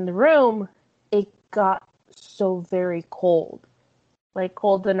she was in the room, it got so very cold. Like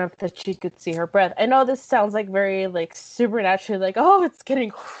cold enough that she could see her breath. I know this sounds like very like supernatural, like, oh, it's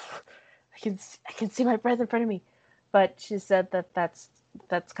getting I can see my breath in front of me. But she said that that's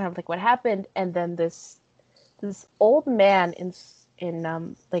kind of like what happened. And then this old man in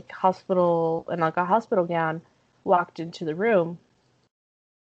like hospital, in like a hospital gown, walked into the room,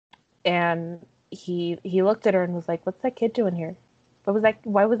 and he looked at her and was like, "What's that kid doing here?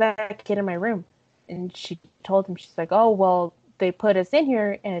 Why was that kid in my room?" And she told him, she's like, "Oh, well, they put us in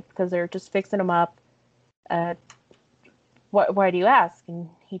here and because they're just fixing him up. Why do you ask?" And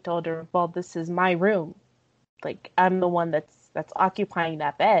he told her, "Well, this is my room. Like, I'm the one that's occupying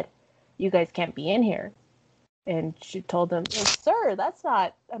that bed. You guys can't be in here." And she told him, "Well, sir, that's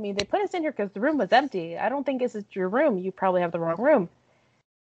not, I mean, they put us in here because the room was empty. I don't think this is your room. You probably have the wrong room."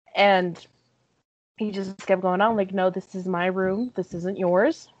 And he just kept going on like, "No, this is my room. This isn't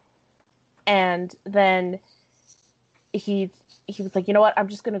yours." And then he was like, "You know what? I'm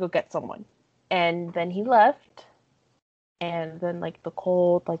just going to go get someone." And then he left. And then like the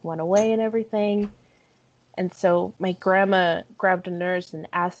cold like went away and everything. And so my grandma grabbed a nurse and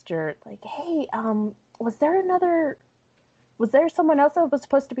asked her like, "Hey, was there someone else that was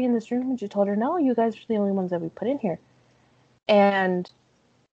supposed to be in this room?" And she told her, "No, you guys are the only ones that we put in here." And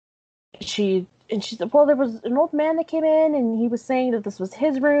she said, "Well, there was an old man that came in and he was saying that this was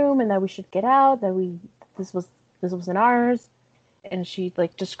his room and that we should get out, that this wasn't ours." And she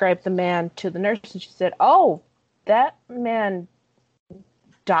like described the man to the nurse, and she said, "Oh, that man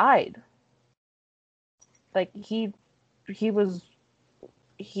died. Like he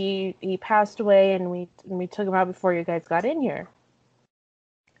passed away, and we took him out before you guys got in here."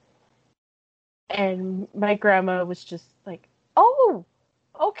 And my grandma was just like, "Oh,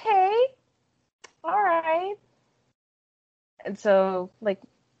 okay, all right." And so like,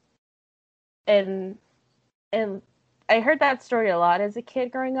 and I heard that story a lot as a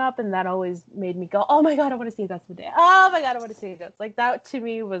kid growing up, and that always made me go, "Oh my God, I want to see a ghost today. Oh my God, I want to see a ghost." Like that to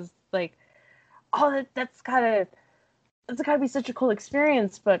me was like, oh, that's gotta be such a cool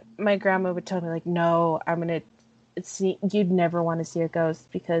experience. But my grandma would tell me like, "No, you'd never want to see a ghost,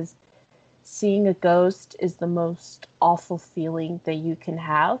 because seeing a ghost is the most awful feeling that you can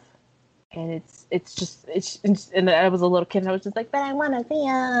have. And and I was a little kid and I was just like, but I want to see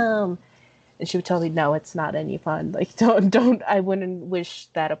him. And she would tell me, no, it's not any fun. Like, don't, I wouldn't wish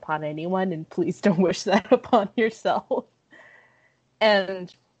that upon anyone, and please don't wish that upon yourself.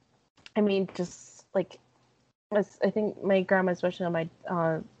 And I mean, just like, I think my grandma, especially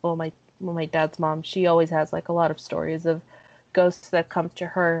on my dad's mom, she always has like a lot of stories of ghosts that come to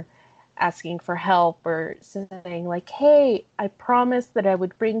her asking for help or saying like, hey, I promised that I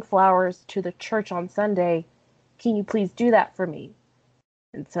would bring flowers to the church on Sunday. Can you please do that for me?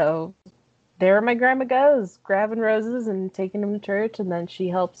 And so there my grandma goes, grabbing roses and taking them to church, and then she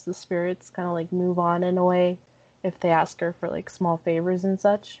helps the spirits kind of like move on in a way if they ask her for like small favors and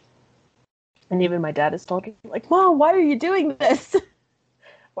such. And even my dad has told her, like, Mom, why are you doing this?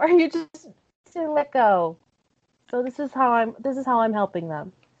 Why are you just saying let go? So this is how I'm helping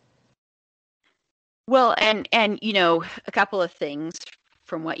them. Well, and you know, a couple of things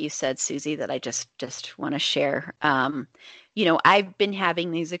from what you said, Susie, that I just want to share. You know, I've been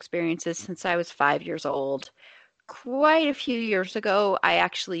having these experiences since I was 5 years old. Quite a few years ago, I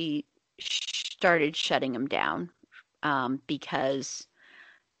actually started shutting them down because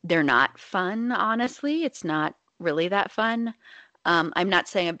they're not fun. Honestly, it's not really that fun. I'm not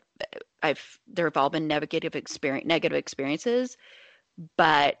saying there have all been negative experiences,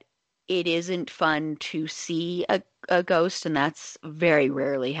 but it isn't fun to see a ghost, and that's very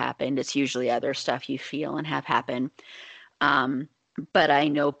rarely happened. It's usually other stuff you feel and have happen. But I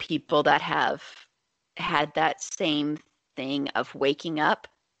know people that have had that same thing of waking up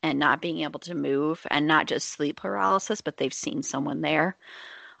and not being able to move, and not just sleep paralysis, but they've seen someone there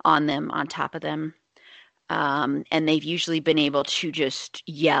on them, on top of them. And they've usually been able to just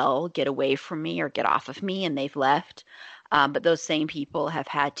yell, get away from me or get off of me, and they've left. But those same people have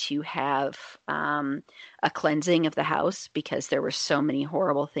had to have a cleansing of the house because there were so many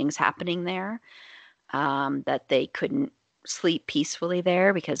horrible things happening there that they couldn't sleep peacefully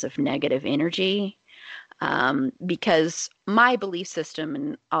there because of negative energy. Because my belief system,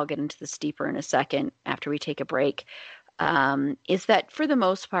 and I'll get into this deeper in a second after we take a break, is that for the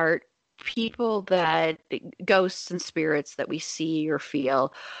most part, ghosts and spirits that we see or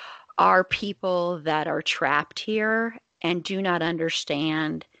feel are people that are trapped here and do not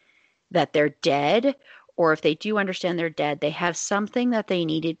understand that they're dead, or if they do understand they're dead, they have something that they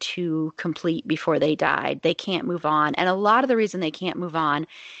needed to complete before they died. They can't move on. And a lot of the reason they can't move on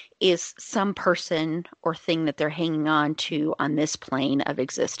is some person or thing that they're hanging on to on this plane of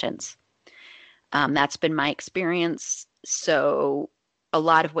existence. That's been my experience. So a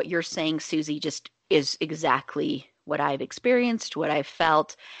lot of what you're saying, Susie, just is exactly what I've experienced, what I've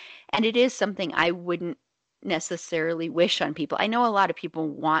felt. And it is something I wouldn't necessarily wish on people. I know a lot of people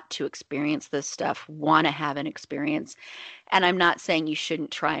want to experience this stuff, want to have an experience. And I'm not saying you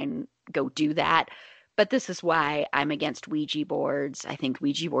shouldn't try and go do that. But this is why I'm against Ouija boards. I think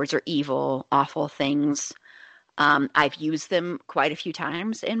Ouija boards are evil, awful things. I've used them quite a few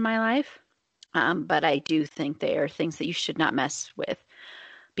times in my life. But I do think they are things that you should not mess with,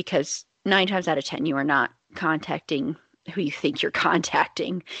 because 9 times out of 10, you are not contacting who you think you're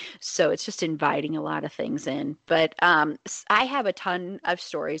contacting. So it's just inviting a lot of things in. But I have a ton of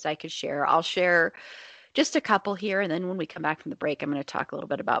stories I could share. I'll share just a couple here. And then when we come back from the break, I'm going to talk a little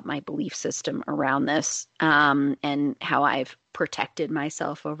bit about my belief system around this and how I've protected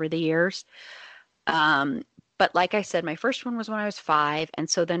myself over the years. But like I said, my first one was when I was 5. And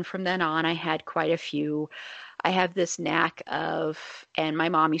so then from then on, I had quite a few. I have this knack of, and my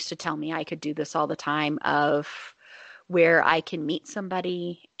mom used to tell me I could do this all the time, of where I can meet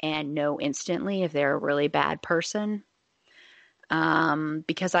somebody and know instantly if they're a really bad person.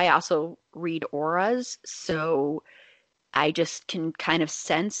 Because I also read auras. So I just can kind of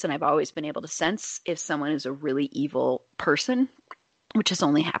sense, and I've always been able to sense if someone is a really evil person, which has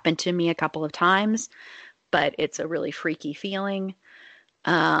only happened to me a couple of times, but it's a really freaky feeling.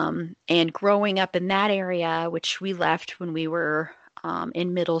 And growing up in that area, which we left when we were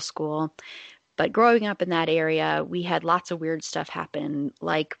in middle school, but growing up in that area, we had lots of weird stuff happen.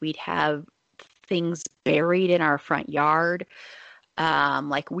 Like we'd have things buried in our front yard,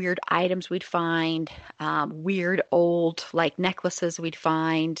 like weird items we'd find, weird old like necklaces we'd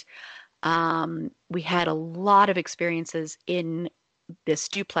find. We had a lot of experiences in this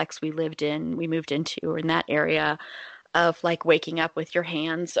duplex we moved into, or in that area, of like waking up with your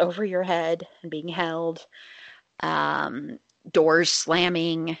hands over your head and being held, doors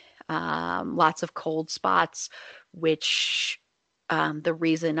slamming, lots of cold spots, which The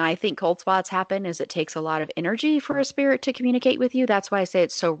reason I think cold spots happen is it takes a lot of energy for a spirit to communicate with you. That's why I say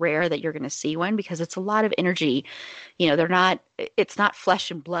it's so rare that you're going to see one, because it's a lot of energy. It's not flesh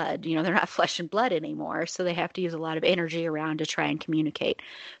and blood. They're not flesh and blood anymore. So they have to use a lot of energy around to try and communicate.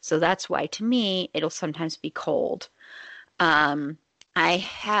 So that's why, to me, it'll sometimes be cold. I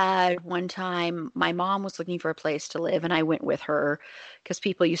had one time, my mom was looking for a place to live, and I went with her because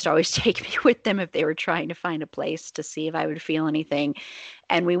people used to always take me with them if they were trying to find a place to see if I would feel anything.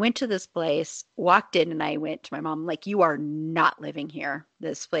 And we went to this place, walked in, and I went to my mom, like, you are not living here.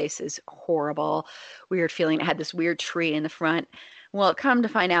 This place is horrible. Weird feeling. It had this weird tree in the front. Well, come to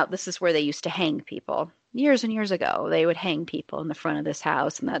find out, this is where they used to hang people. Years and years ago, they would hang people in the front of this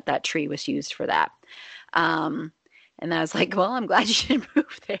house, and that tree was used for that. And I was like, well, I'm glad you didn't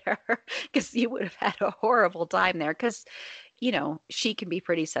move there, because you would have had a horrible time there. Because, she can be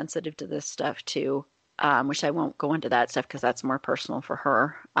pretty sensitive to this stuff too, which I won't go into that stuff because that's more personal for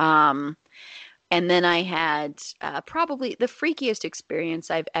her. And then I had probably the freakiest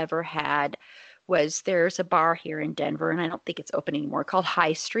experience I've ever had was, there's a bar here in Denver, and I don't think it's open anymore, called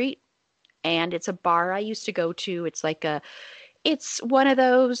High Street. And it's a bar I used to go to. It's one of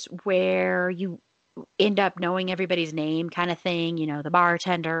those where you end up knowing everybody's name kind of thing, the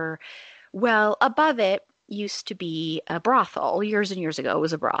bartender. Well, above it used to be a brothel. Years and years ago, it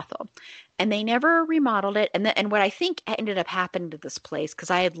was a brothel. And they never remodeled it. And what I think ended up happening to this place,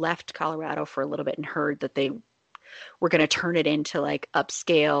 because I had left Colorado for a little bit and heard that they were going to turn it into like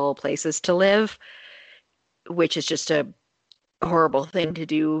upscale places to live, which is just a horrible thing to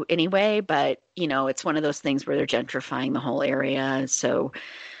do anyway. But, it's one of those things where they're gentrifying the whole area. So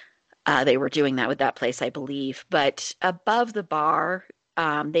they were doing that with that place, I believe. But above the bar,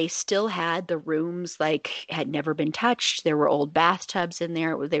 they still had the rooms had never been touched. There were old bathtubs in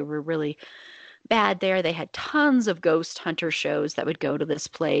there. They were really bad there. They had tons of ghost hunter shows that would go to this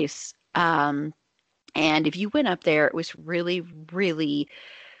place. And if you went up there, it was really, really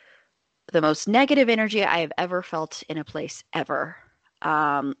the most negative energy I have ever felt in a place ever.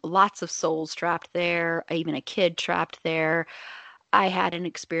 Lots of souls trapped there, even a kid trapped there. I had an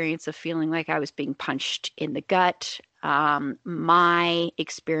experience of feeling like I was being punched in the gut. My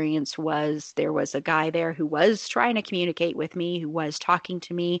experience was, there was a guy there who was trying to communicate with me, who was talking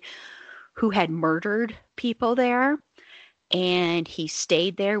to me, who had murdered people there. And he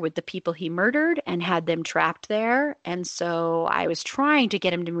stayed there with the people he murdered and had them trapped there. And so I was trying to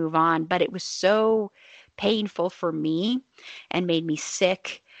get him to move on, but it was so painful for me and made me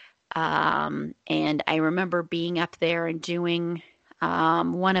sick. And I remember being up there and doing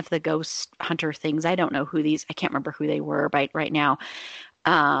one of the ghost hunter things. I don't know I can't remember who they were right now.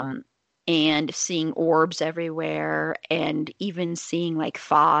 And seeing orbs everywhere, and even seeing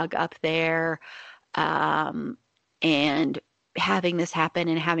fog up there. And having this happen,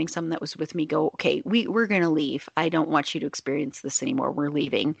 and having someone that was with me go, okay, we're going to leave. I don't want you to experience this anymore. We're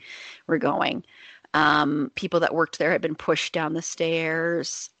leaving. We're going. People that worked there had been pushed down the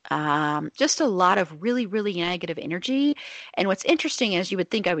stairs. Just a lot of really, really negative energy. And what's interesting is, you would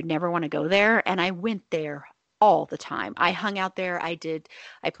think I would never want to go there. And I went there all the time. I hung out there. I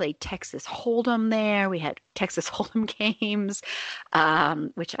played Texas Hold'em there. We had Texas Hold'em games,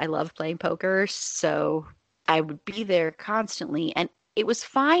 which I love playing poker. So I would be there constantly. And it was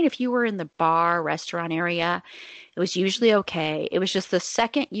fine if you were in the bar, restaurant area. It was usually okay. It was just the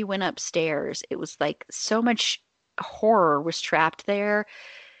second you went upstairs, it was like so much horror was trapped there,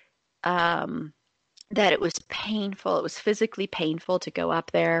 that it was painful. It was physically painful to go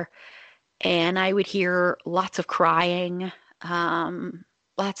up there. And I would hear lots of crying,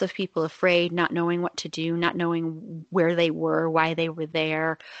 lots of people afraid, not knowing what to do, not knowing where they were, why they were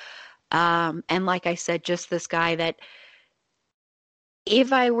there. And like I said, just this guy that,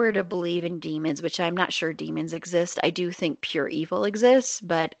 if I were to believe in demons, which I'm not sure demons exist, I do think pure evil exists,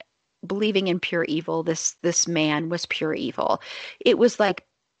 but believing in pure evil, this man was pure evil. It was like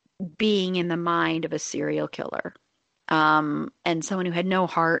being in the mind of a serial killer, and someone who had no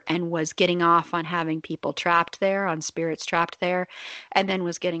heart, and was getting off on having people trapped there, on spirits trapped there, and then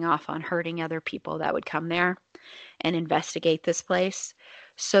was getting off on hurting other people that would come there and investigate this place.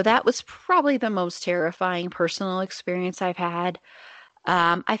 So that was probably the most terrifying personal experience I've had.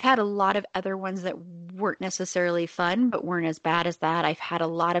 I've had a lot of other ones that weren't necessarily fun, but weren't as bad as that. I've had a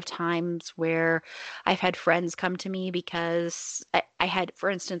lot of times where I've had friends come to me because I had,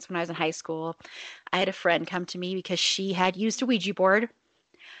 for instance, when I was in high school, I had a friend come to me because she had used a Ouija board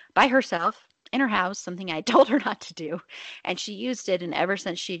by herself in her house, something I told her not to do. And she used it. And ever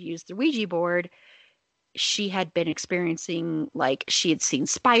since she'd used the Ouija board, she had been experiencing, like, she had seen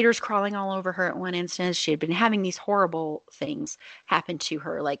spiders crawling all over her at one instance. She had been having these horrible things happen to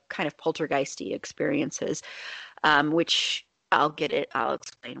her, like kind of poltergeisty experiences, which I'll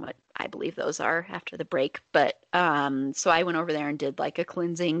explain what I believe those are after the break. But so I went over there and did like a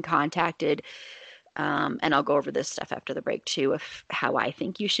cleansing, contacted, and I'll go over this stuff after the break too, of how I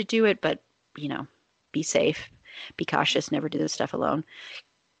think you should do it. But, be safe, be cautious, never do this stuff alone.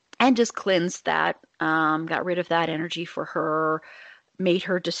 And just cleansed that, got rid of that energy for her, made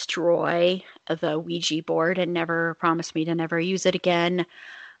her destroy the Ouija board and never promised me to never use it again.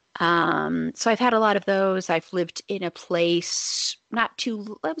 So I've had a lot of those. I've lived in a place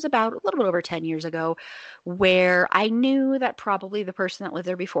it was about a little bit over 10 years ago, where I knew that probably the person that lived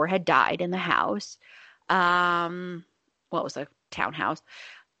there before had died in the house. Well, it was a townhouse.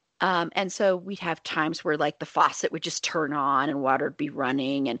 And so we'd have times where like the faucet would just turn on and water would be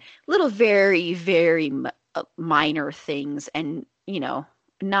running, and little very, very minor things, and,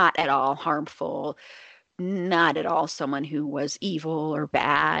 not at all harmful, not at all someone who was evil or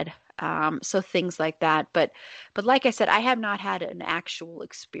bad. So things like that. But like I said, I have not had an actual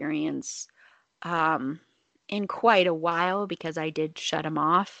experience in quite a while, because I did shut them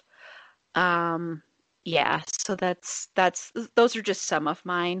off. Yeah, so those are just some of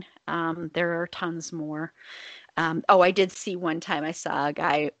mine. There are tons more. I did see one time, I saw a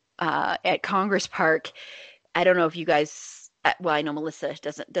guy at Congress Park. I don't know if you guys, well, I know Melissa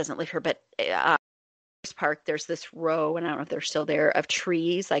doesn't live here, but Park, there's this row, and I don't know if they're still there, of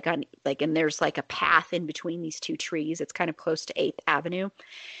trees, and there's like a path in between these two trees. It's kind of close to 8th Avenue,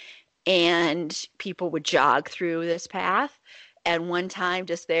 and people would jog through this path. And one time,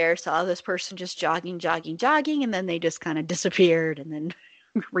 just there, saw this person just jogging, and then they just kind of disappeared and then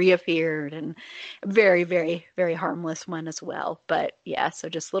reappeared, and very, very, very harmless one as well. But yeah, so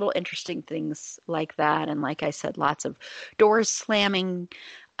just little interesting things like that. And like I said, lots of doors slamming,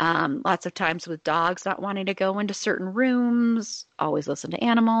 lots of times with dogs not wanting to go into certain rooms, always listen to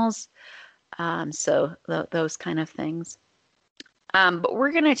animals. So those kind of things. But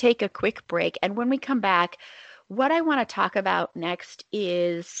we're going to take a quick break. And when we come back, what I want to talk about next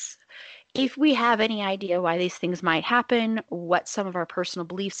is, if we have any idea why these things might happen, what some of our personal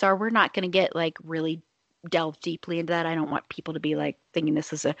beliefs are. We're not going to get like really delve deeply into that. I don't want people to be like thinking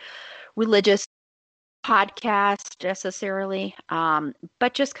this is a religious podcast necessarily,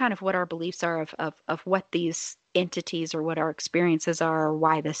 but just kind of what our beliefs are of what these entities or what our experiences are, or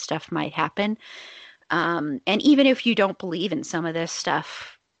why this stuff might happen. And even if you don't believe in some of this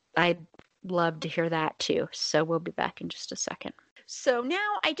stuff, I'd love to hear that too. So we'll be back in just a second. So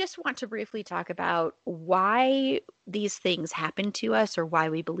now I just want to briefly talk about why these things happen to us, or why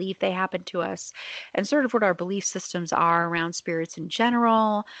we believe they happen to us, and sort of what our belief systems are around spirits in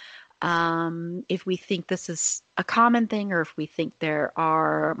general. If we think this is a common thing, or if we think there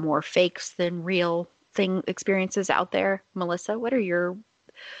are more fakes than real experiences out there. Melissa, what are your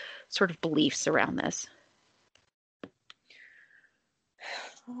sort of beliefs around this?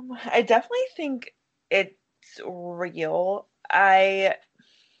 I definitely think it's real. I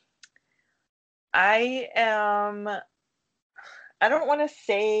don't want to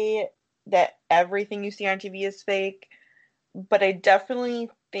say that everything you see on TV is fake, but I definitely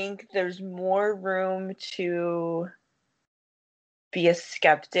think there's more room to be a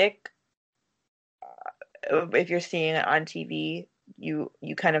skeptic. If you're seeing it on TV, you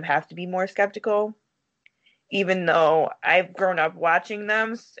kind of have to be more skeptical. Even though I've grown up watching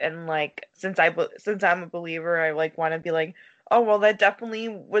them, and like since I'm a believer, I like want to be like, oh well, that definitely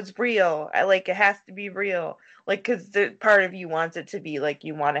was real. It has to be real, like, because the part of you wants it to be like,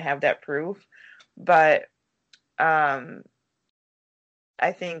 you want to have that proof. But I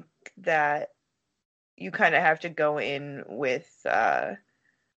think that you kind of have to go in with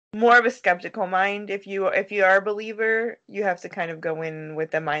more of a skeptical mind. If you are a believer, you have to kind of go in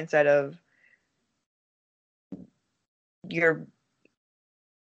with the mindset of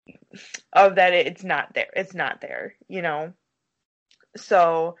that it's not there,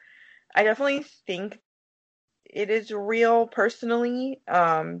 So I definitely think it is real personally,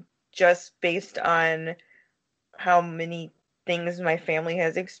 just based on how many things my family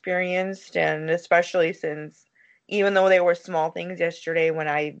has experienced, and especially since, even though they were small things yesterday, when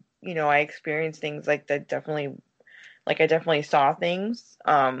I experienced things like that, definitely, like, I definitely saw things.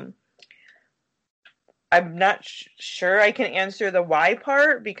 I'm not sure I can answer the why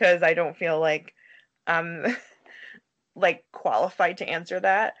part, because I don't feel like I'm like qualified to answer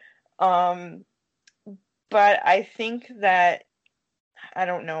that. But I think that, I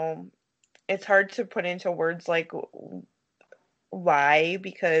don't know, it's hard to put into words like why,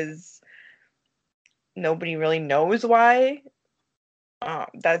 because nobody really knows why.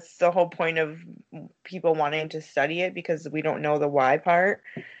 That's the whole point of people wanting to study it, because we don't know the why part.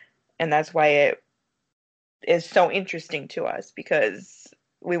 And that's why it is so interesting to us, because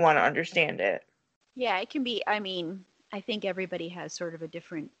we want to understand it. Yeah, it can be. I mean, I think everybody has sort of a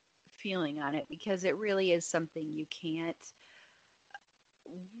different feeling on it because it really is something you can't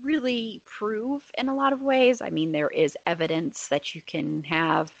really prove in a lot of ways. I mean, there is evidence that you can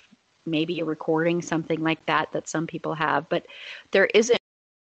have maybe a recording, something like that some people have, but there isn't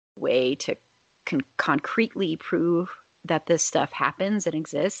a way to concretely prove that this stuff happens and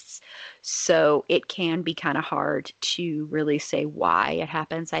exists. So it can be kind of hard to really say why it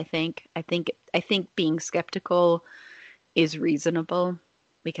happens, I think. I think being skeptical is reasonable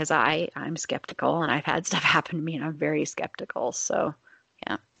because I'm skeptical and I've had stuff happen to me and I'm very skeptical. So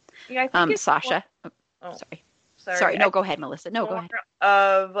yeah. Yeah, I think Sasha. Oh, sorry. No, go ahead, Melissa. No, go ahead.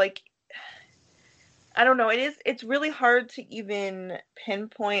 Of like, I don't know. It's really hard to even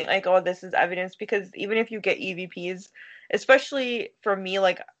pinpoint like, oh, this is evidence, because even if you get EVPs, especially for me,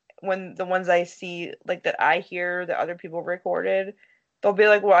 like when the ones I see, like that I hear that other people recorded, they'll be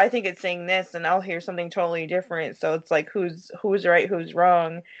like, well, I think it's saying this, and I'll hear something totally different. So it's like, who's right, who's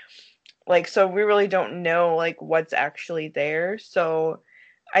wrong? Like, so we really don't know like what's actually there. So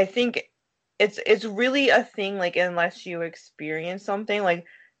I think it's really a thing, like unless you experience something, like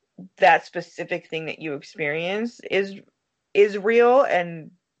that specific thing that you experience is real and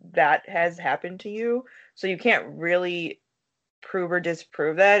that has happened to you. So you can't really prove or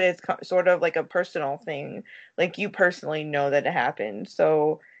disprove that. It's sort of like a personal thing. Like you personally know that it happened.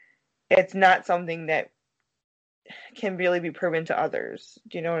 So it's not something that can really be proven to others.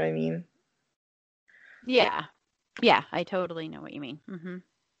 Do you know what I mean? Yeah. Yeah, I totally know what you mean.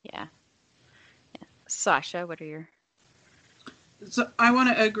 Yeah. Sasha, what are your... So I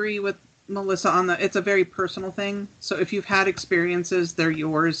want to agree with Melissa on that. It's a very personal thing. So if you've had experiences, they're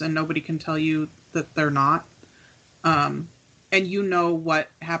yours and nobody can tell you that they're not. And you know what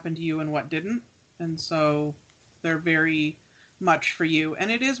happened to you and what didn't. And so they're very much for you.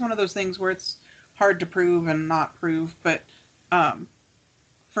 And it is one of those things where it's hard to prove and not prove. But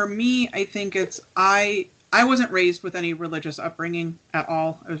for me, I think I wasn't raised with any religious upbringing at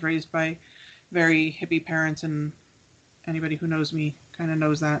all. I was raised by very hippie parents, and anybody who knows me kind of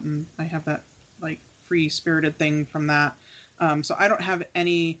knows that, and I have that like free-spirited thing from that. So I don't have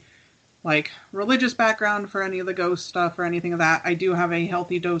any like religious background for any of the ghost stuff or anything of that. I do have a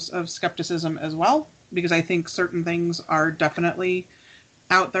healthy dose of skepticism as well, because I think certain things are definitely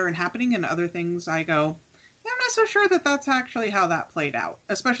out there and happening, and other things I go, yeah, I'm not so sure that that's actually how that played out.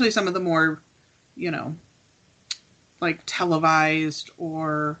 Especially some of the more, like televised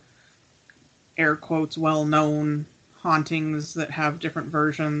or air quotes well-known hauntings that have different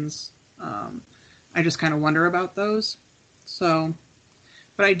versions. I just kind of wonder about those. So,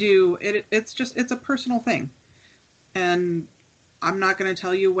 but I do, it's a personal thing. And I'm not going to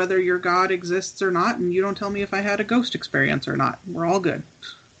tell you whether your God exists or not, and you don't tell me if I had a ghost experience or not. We're all good.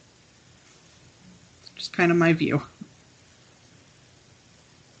 It's just kind of my view.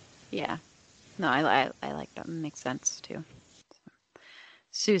 Yeah. No, I like that. Makes sense too.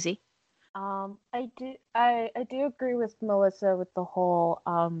 Susie? I do agree with Melissa with the whole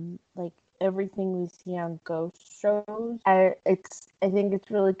like everything we see on ghost shows. I think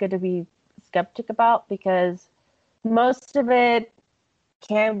it's really good to be skeptic about, because most of it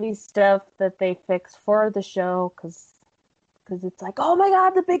can be stuff that they fix for the show, because it's like, oh my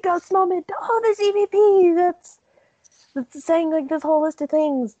god, the big ghost moment, oh, this EVP that's saying like this whole list of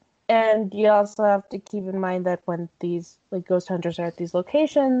things. And you also have to keep in mind that when these like ghost hunters are at these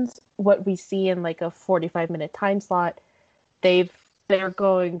locations, what we see in like a 45-minute time slot, they're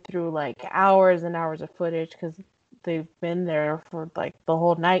going through like hours and hours of footage because they've been there for like the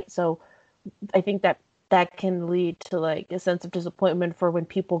whole night. So I think that can lead to like a sense of disappointment for when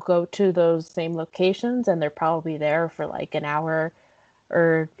people go to those same locations and they're probably there for like an hour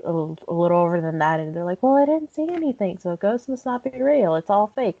or a little over than that, and they're like, well, I didn't see anything, so ghosts must not be real, it's all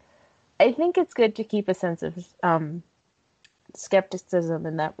fake. I think it's good to keep a sense of skepticism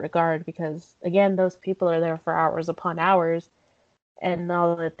in that regard, because again, those people are there for hours upon hours, and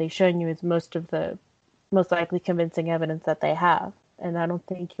all that they've shown you is most likely convincing evidence that they have. And I don't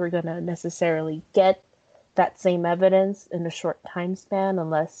think you're going to necessarily get that same evidence in a short time span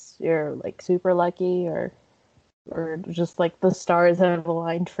unless you're like super lucky or just like the stars have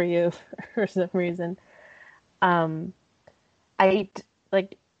aligned for you for some reason. I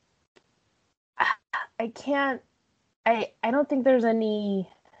don't think there's any,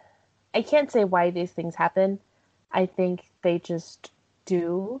 I can't say why these things happen. I think they just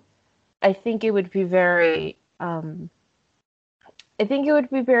do. I think it would be very I think it would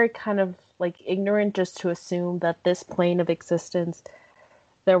be very kind of like ignorant just to assume that this plane of existence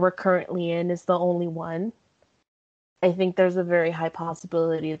that we're currently in is the only one. I think there's a very high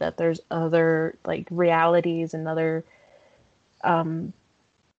possibility that there's other like realities and other kind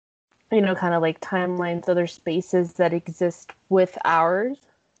of like timelines, other spaces that exist with ours.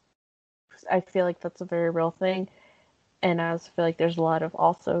 I feel like that's a very real thing. And I also feel like there's a lot of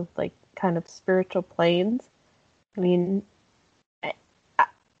also like kind of spiritual planes. I mean,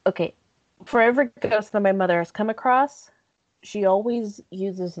 okay, for every ghost that my mother has come across, she always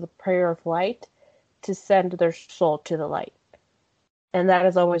uses the prayer of light to send their soul to the light. And that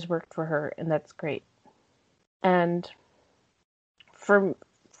has always worked for her, and that's great. And for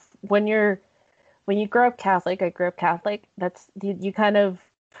when you grow up Catholic, I grew up Catholic, that's they kind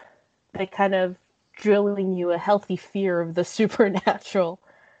of drill in you a healthy fear of the supernatural.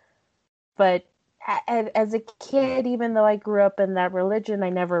 But as a kid, even though I grew up in that religion, I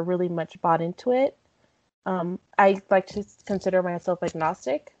never really much bought into it. I like to consider myself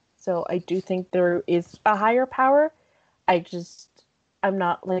agnostic, so I do think there is a higher power. I'm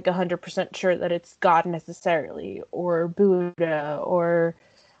not like 100% sure that it's God necessarily, or Buddha, or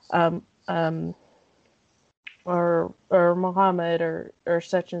Muhammad, or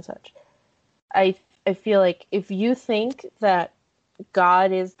such and such. I feel like if you think that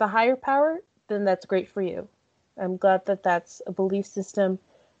God is the higher power, then that's great for you. I'm glad that that's a belief system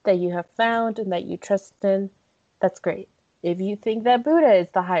that you have found and that you trust in. That's great. If you think that Buddha is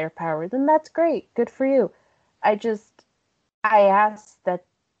the higher power, then that's great. Good for you. I ask that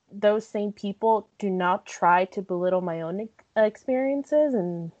those same people do not try to belittle my own experiences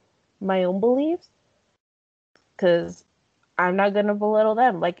and my own beliefs, because I'm not going to belittle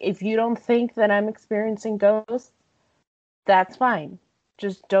them. Like, if you don't think that I'm experiencing ghosts, that's fine.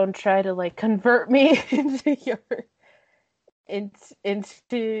 Just don't try to like convert me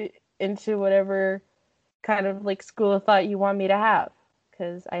into whatever kind of like school of thought you want me to have,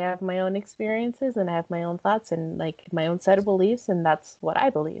 because I have my own experiences and I have my own thoughts and like my own set of beliefs, and that's what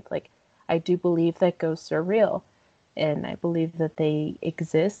I believe. Like, I do believe that ghosts are real, and I believe that they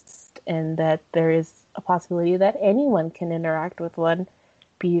exist, and that there is a possibility that anyone can interact with one,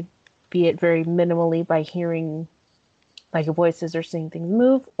 be it very minimally by hearing like voices or seeing things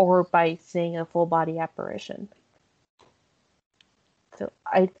move, or by seeing a full body apparition. So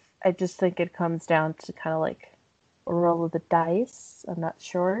I just think it comes down to kind of like a roll of the dice. I'm not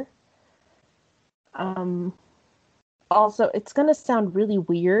sure. Also, it's going to sound really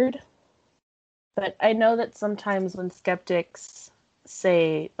weird, but I know that sometimes when skeptics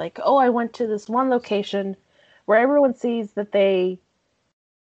say like, oh, I went to this one location where everyone says that they've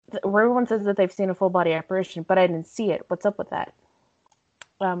seen a full body apparition, but I didn't see it. What's up with that?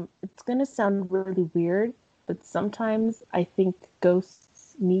 It's going to sound really weird, but sometimes I think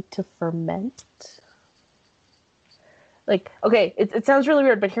ghosts need to ferment. Like, okay, it sounds really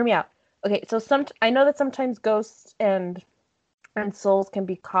weird, but hear me out. Okay, so I know that sometimes ghosts and souls can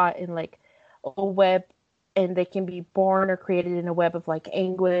be caught in like a web, and they can be born or created in a web of like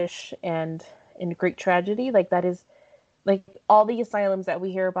anguish and in great tragedy. Like, that is like all the asylums that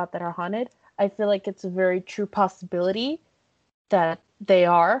we hear about that are haunted. I feel like it's a very true possibility that they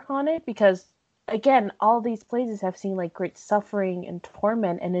are haunted, because again, all these places have seen like great suffering and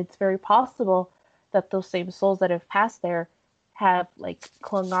torment, and it's very possible that those same souls that have passed there have like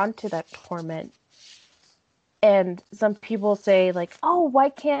clung on to that torment. And some people say like, oh, why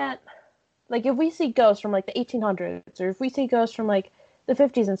can't, like, if we see ghosts from like the 1800s, or if we see ghosts from like the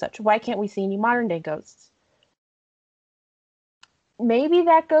 50s and such, why can't we see any modern day ghosts? Maybe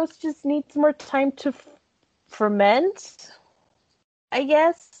that ghost just needs more time to ferment, I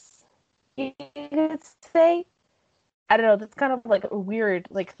guess you could say. I don't know. That's kind of like a weird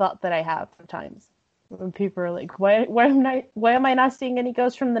like thought that I have sometimes when people are like, why am I not seeing any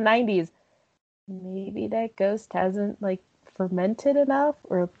ghosts from the 90s? Maybe that ghost hasn't like fermented enough,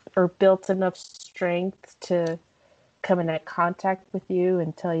 or built enough strength to come into contact with you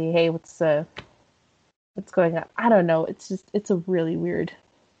and tell you, hey, what's going on. I don't know. It's a really weird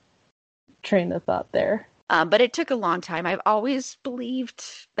train of thought there. But it took a long time. I've always believed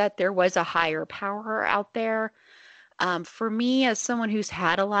that there was a higher power out there. For me, as someone who's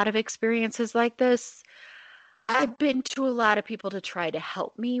had a lot of experiences like this, I've been to a lot of people to try to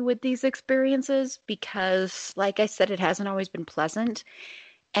help me with these experiences, because, like I said, it hasn't always been pleasant.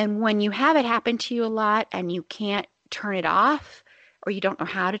 And when you have it happen to you a lot and you can't turn it off, or you don't know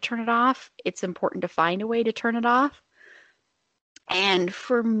how to turn it off, it's important to find a way to turn it off. And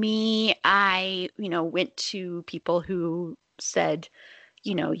for me, I, went to people who said,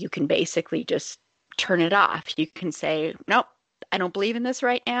 you can basically just turn it off. You can say, nope, I don't believe in this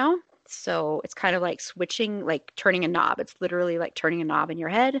right now. So it's kind of like switching, like turning a knob. It's literally like turning a knob in your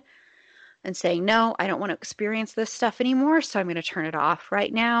head and saying, no, I don't want to experience this stuff anymore. So I'm going to turn it off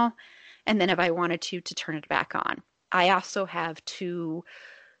right now. And then if I wanted to turn it back on. I also have two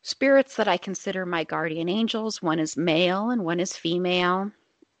spirits that I consider my guardian angels. One is male and one is female.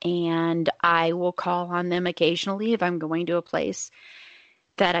 And I will call on them occasionally if I'm going to a place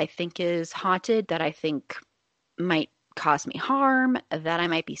that I think is haunted, that I think might cause me harm, that I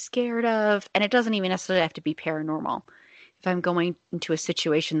might be scared of. And it doesn't even necessarily have to be paranormal. If I'm going into a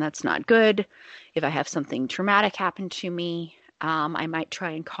situation that's not good, if I have something traumatic happen to me, I might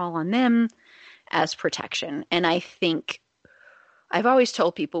try and call on them as protection. And I think I've always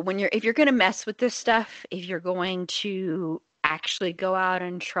told people if you're going to mess with this stuff, if you're going to actually go out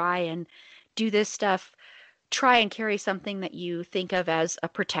and try and do this stuff, try and carry something that you think of as a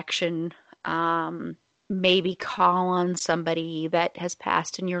protection. Maybe call on somebody that has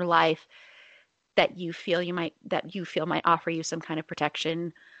passed in your life that you feel might offer you some kind of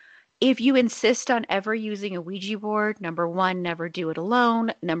protection. If you insist on ever using a Ouija board, number one, never do it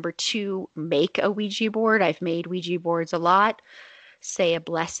alone. Number two, make a Ouija board. I've made Ouija boards a lot. Say a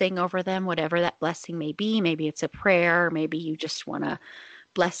blessing over them, whatever that blessing may be. Maybe it's a prayer. Maybe you just want to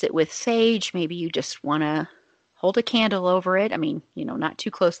bless it with sage. Maybe you just want to hold a candle over it. I mean, not too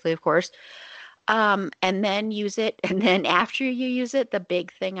closely, of course. And then use it. And then after you use it, the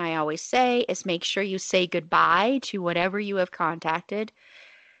big thing I always say is make sure you say goodbye to whatever you have contacted.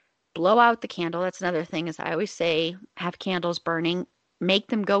 Blow out the candle. That's another thing, is I always say, have candles burning, make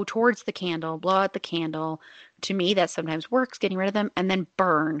them go towards the candle, blow out the candle. To me, that sometimes works, getting rid of them, and then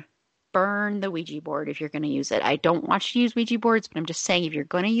burn the Ouija board if you're going to use it. I don't want you to use Ouija boards, but I'm just saying, if you're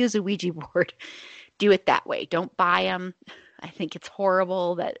going to use a Ouija board, do it that way. Don't buy them. I think it's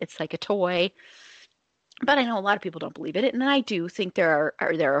horrible that it's like a toy. But I know a lot of people don't believe it, and I do think there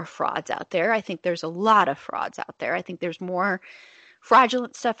are frauds out there. I think there's a lot of frauds out there. I think there's more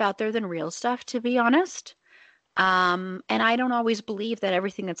fraudulent stuff out there than real stuff, to be honest. And I don't always believe that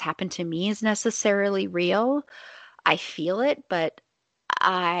everything that's happened to me is necessarily real. I feel it, but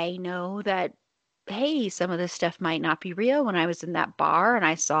I know that, hey, some of this stuff might not be real. When I was in that bar and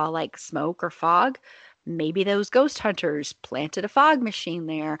I saw like smoke or fog, maybe those ghost hunters planted a fog machine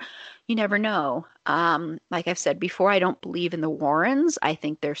there. You never know. Like I've said before, I don't believe in the Warrens. I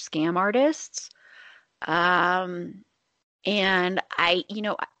think they're scam artists. And I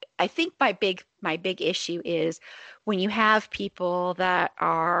think my big issue is when you have people that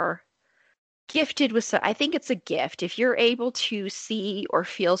are gifted with, I think it's a gift. If you're able to see or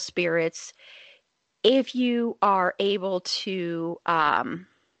feel spirits, if you are able to,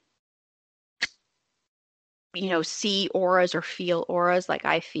 see auras or feel auras, like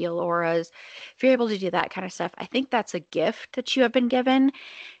I feel auras, if you're able to do that kind of stuff, I think that's a gift that you have been given.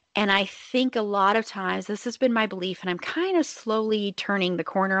 And I think a lot of times, this has been my belief, and I'm kind of slowly turning the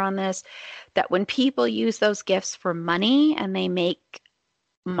corner on this, that when people use those gifts for money and they make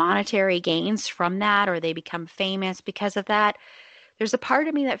monetary gains from that, or they become famous because of that, there's a part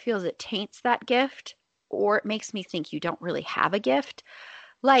of me that feels it taints that gift, or it makes me think you don't really have a gift.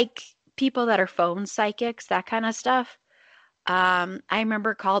 Like people that are phone psychics, that kind of stuff. I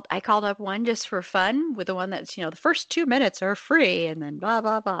remember I called up one just for fun, with the one that's, the first 2 minutes are free, and then blah,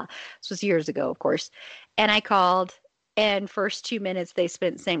 blah, blah. This was years ago, of course. And I called, and first 2 minutes they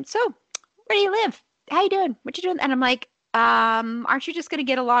spent saying, so where do you live? How you doing? What you doing? And I'm like, aren't you just going to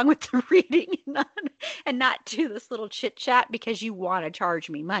get along with the reading and not do this little chit chat because you want to charge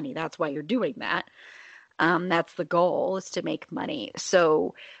me money? That's why you're doing that. That's the goal, is to make money.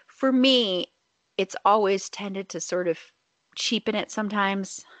 So for me, it's always tended to sort of cheapen it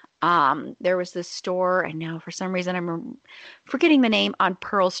sometimes. There was this store, and now for some reason I'm forgetting the name, on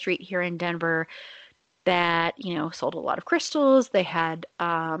Pearl Street here in Denver, that, sold a lot of crystals. They had,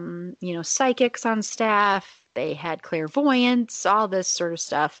 psychics on staff. They had clairvoyance, all this sort of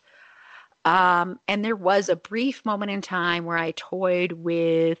stuff. And there was a brief moment in time where I toyed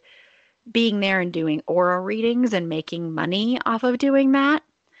with being there and doing aura readings and making money off of doing that.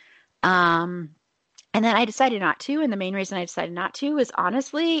 And then I decided not to. And the main reason I decided not to is,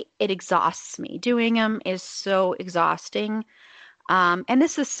 honestly, it exhausts me. Doing them is so exhausting. And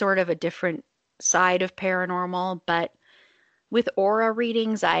this is sort of a different side of paranormal, but with aura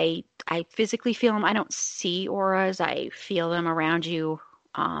readings, I physically feel them. I don't see auras. I feel them around you,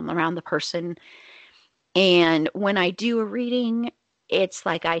 around the person. And when I do a reading, it's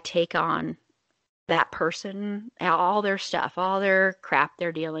like I take on that person, all their stuff, all their crap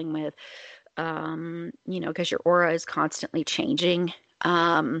they're dealing with, because your aura is constantly changing.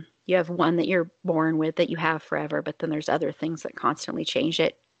 You have one that you're born with that you have forever, but then there's other things that constantly change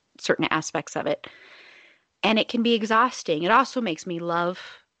it, certain aspects of it. And it can be exhausting. It also makes me love,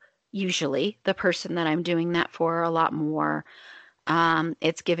 usually, the person that I'm doing that for a lot more.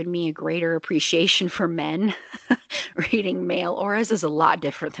 It's given me a greater appreciation for men. Reading male auras is a lot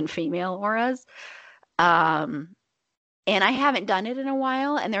different than female auras. And I haven't done it in a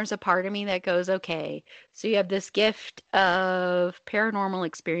while, and there's a part of me that goes, okay, so you have this gift of paranormal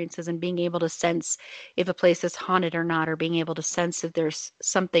experiences and being able to sense if a place is haunted or not, or being able to sense if there's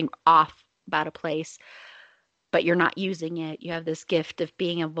something off about a place, but you're not using it. You have this gift of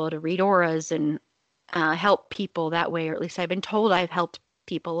being able to read auras and help people that way, or at least I've been told I've helped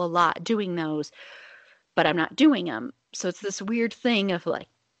people a lot doing those, but I'm not doing them. So it's this weird thing of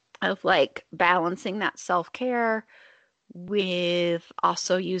like balancing that self-care with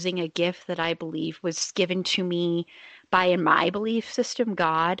also using a gift that I believe was given to me by, in my belief system,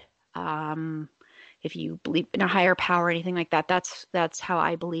 God. If you believe in a higher power or anything like that, that's how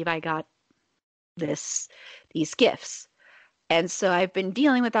I believe I got these gifts. And so I've been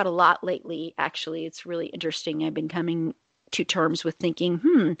dealing with that a lot lately. Actually, it's really interesting. I've been coming to terms with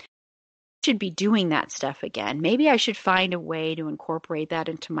thinking, should be doing that stuff again. Maybe I should find a way to incorporate that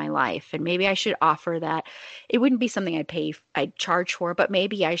into my life. And maybe I should offer that. It wouldn't be something I'd charge for, but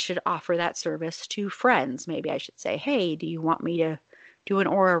maybe I should offer that service to friends. Maybe I should say, hey, do you want me to do an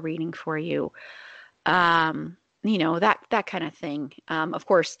aura reading for you? That kind of thing. Of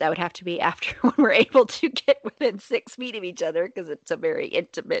course, that would have to be after when we're able to get within 6 feet of each other, because it's a very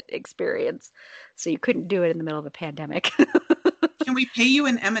intimate experience. So you couldn't do it in the middle of a pandemic. Can we pay you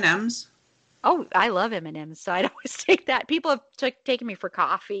in M&Ms? Oh, I love M&Ms, so I'd always take that. People have taken me for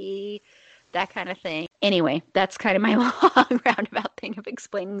coffee, that kind of thing. Anyway, that's kind of my long roundabout thing of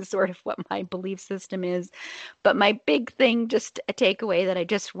explaining sort of what my belief system is. But my big thing, just a takeaway that I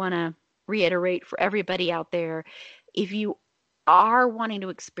just want to reiterate for everybody out there, if you are wanting to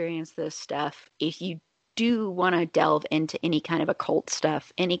experience this stuff, if you do want to delve into any kind of occult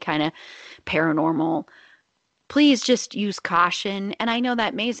stuff, any kind of paranormal, please just use caution. And I know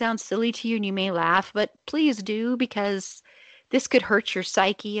that may sound silly to you and you may laugh, but please do, because this could hurt your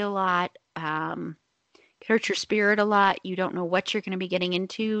psyche a lot, could hurt your spirit a lot. You don't know what you're going to be getting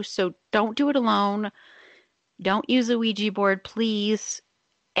into. So don't do it alone. Don't use a Ouija board, please.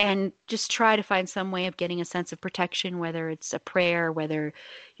 And just try to find some way of getting a sense of protection, whether it's a prayer, whether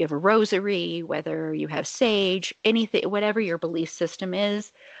you have a rosary, whether you have sage, anything, whatever your belief system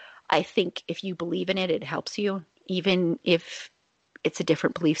is. I think if you believe in it, it helps you, even if it's a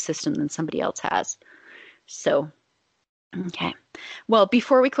different belief system than somebody else has. So, okay. Well,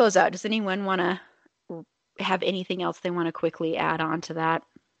 before we close out, does anyone want to have anything else they want to quickly add on to that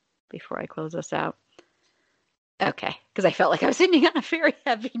before I close us out? Okay, because I felt like I was ending on a very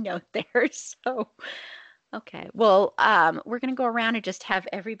heavy note there. So, okay. Well, we're going to go around and just have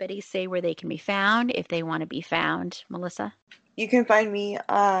everybody say where they can be found if they want to be found. Melissa? You can find me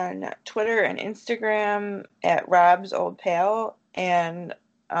on Twitter and Instagram at Rob's Old Pal, and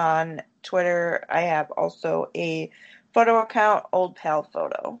on Twitter I have also a photo account, Old Pal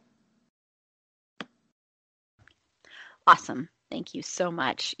Photo. Awesome. Thank you so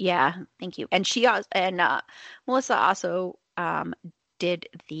much. Yeah, thank you. And Melissa also did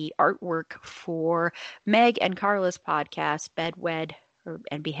the artwork for Meg and Carla's podcast, Bedwed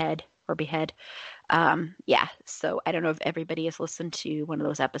and Behead. Yeah, so I don't know if everybody has listened to one of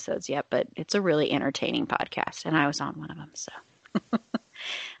those episodes yet, but it's a really entertaining podcast, and I was on one of them. So,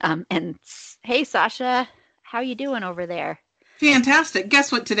 and hey, Sasha, how you doing over there? Fantastic.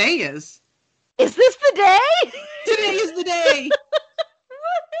 Guess what today is? Is this the day? Today is the day.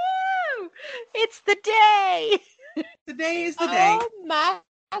 Woohoo! It's the day. Today is the day. Oh my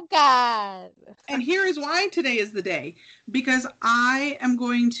God. And here is why today is the day. Because I'm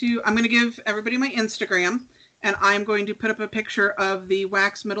going to give everybody my Instagram, and I'm going to put up a picture of the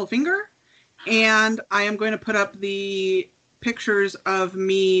wax middle finger, and I am going to put up the pictures of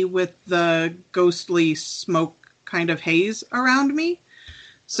me with the ghostly smoke kind of haze around me,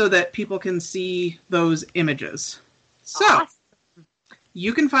 so that people can see those images. So, awesome.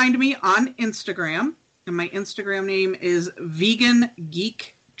 You can find me on Instagram, and my Instagram name is Vegan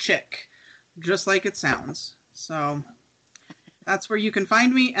Geek Chick, just like it sounds. So that's where you can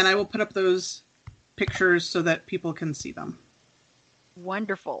find me, and I will put up those pictures so that people can see them.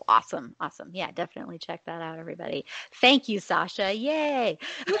 Wonderful. Awesome. Yeah, definitely check that out, everybody. Thank you, Sasha. Yay.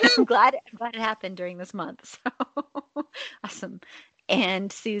 I'm glad it happened during this month. So awesome.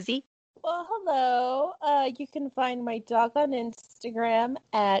 And Susie? Well, hello. You can find my dog on Instagram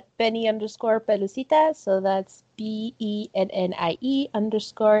at Benny_Pelucita. So that's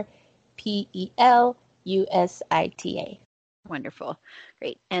BENNIE_PELUSITA. Wonderful.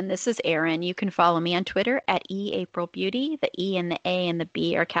 Great. And this is Erin. You can follow me on Twitter at eAprilBeauty. The E and the A and the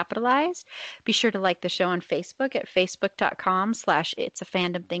B are capitalized. Be sure to like the show on Facebook at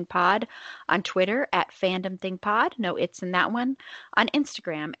facebook.com/itsafandom_thing_pod. On Twitter at fandomthingpod. No it's in that one. On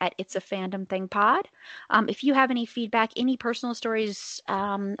Instagram at itsafandom_thing_pod. If you have any feedback, any personal stories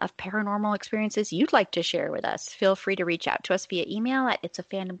of paranormal experiences you'd like to share with us, feel free to reach out to us via email at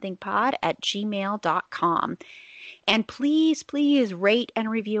itsafandom_thing_pod@gmail.com. And please, please rate and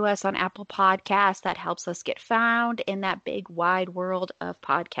review us on Apple Podcasts. That helps us get found in that big wide world of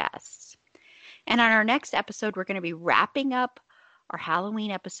podcasts. And on our next episode, we're going to be wrapping up our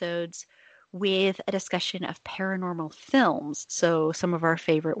Halloween episodes with a discussion of paranormal films. So some of our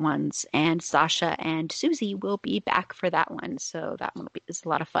favorite ones. And Sasha and Susie will be back for that one. So that one is a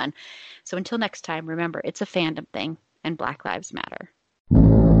lot of fun. So until next time, remember, it's a fandom thing and Black Lives Matter.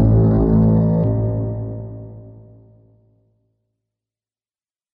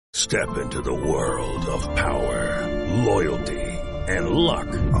 Step into the world of power, loyalty, and luck.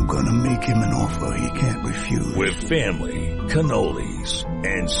 I'm gonna make him an offer he can't refuse. With family, cannolis,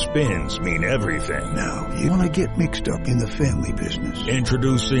 and spins mean everything. Now, you wanna get mixed up in the family business.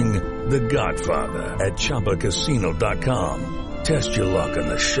 Introducing The Godfather at ChumbaCasino.com. Test your luck in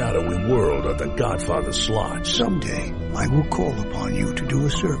the shadowy world of The Godfather slot. Someday, I will call upon you to do a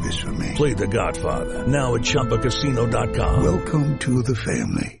service for me. Play The Godfather, now at ChumbaCasino.com. Welcome to the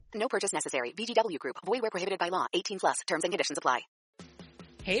family. No purchase necessary. VGW Group. Void where prohibited by law. 18+. Terms and conditions apply.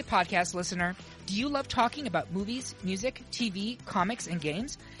 Hey, podcast listener. Do you love talking about movies, music, TV, comics, and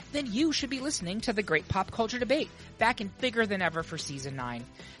games? Then you should be listening to The Great Pop Culture Debate, back and bigger than ever for Season 9.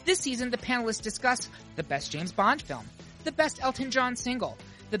 This season, the panelists discuss the best James Bond film, the best Elton John single,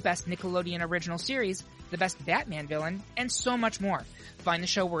 the best Nickelodeon original series, the best Batman villain, and so much more. Find the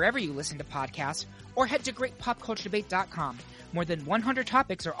show wherever you listen to podcasts, or head to greatpopculturedebate.com. More than 100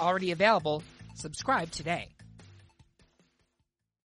 topics are already available. Subscribe today.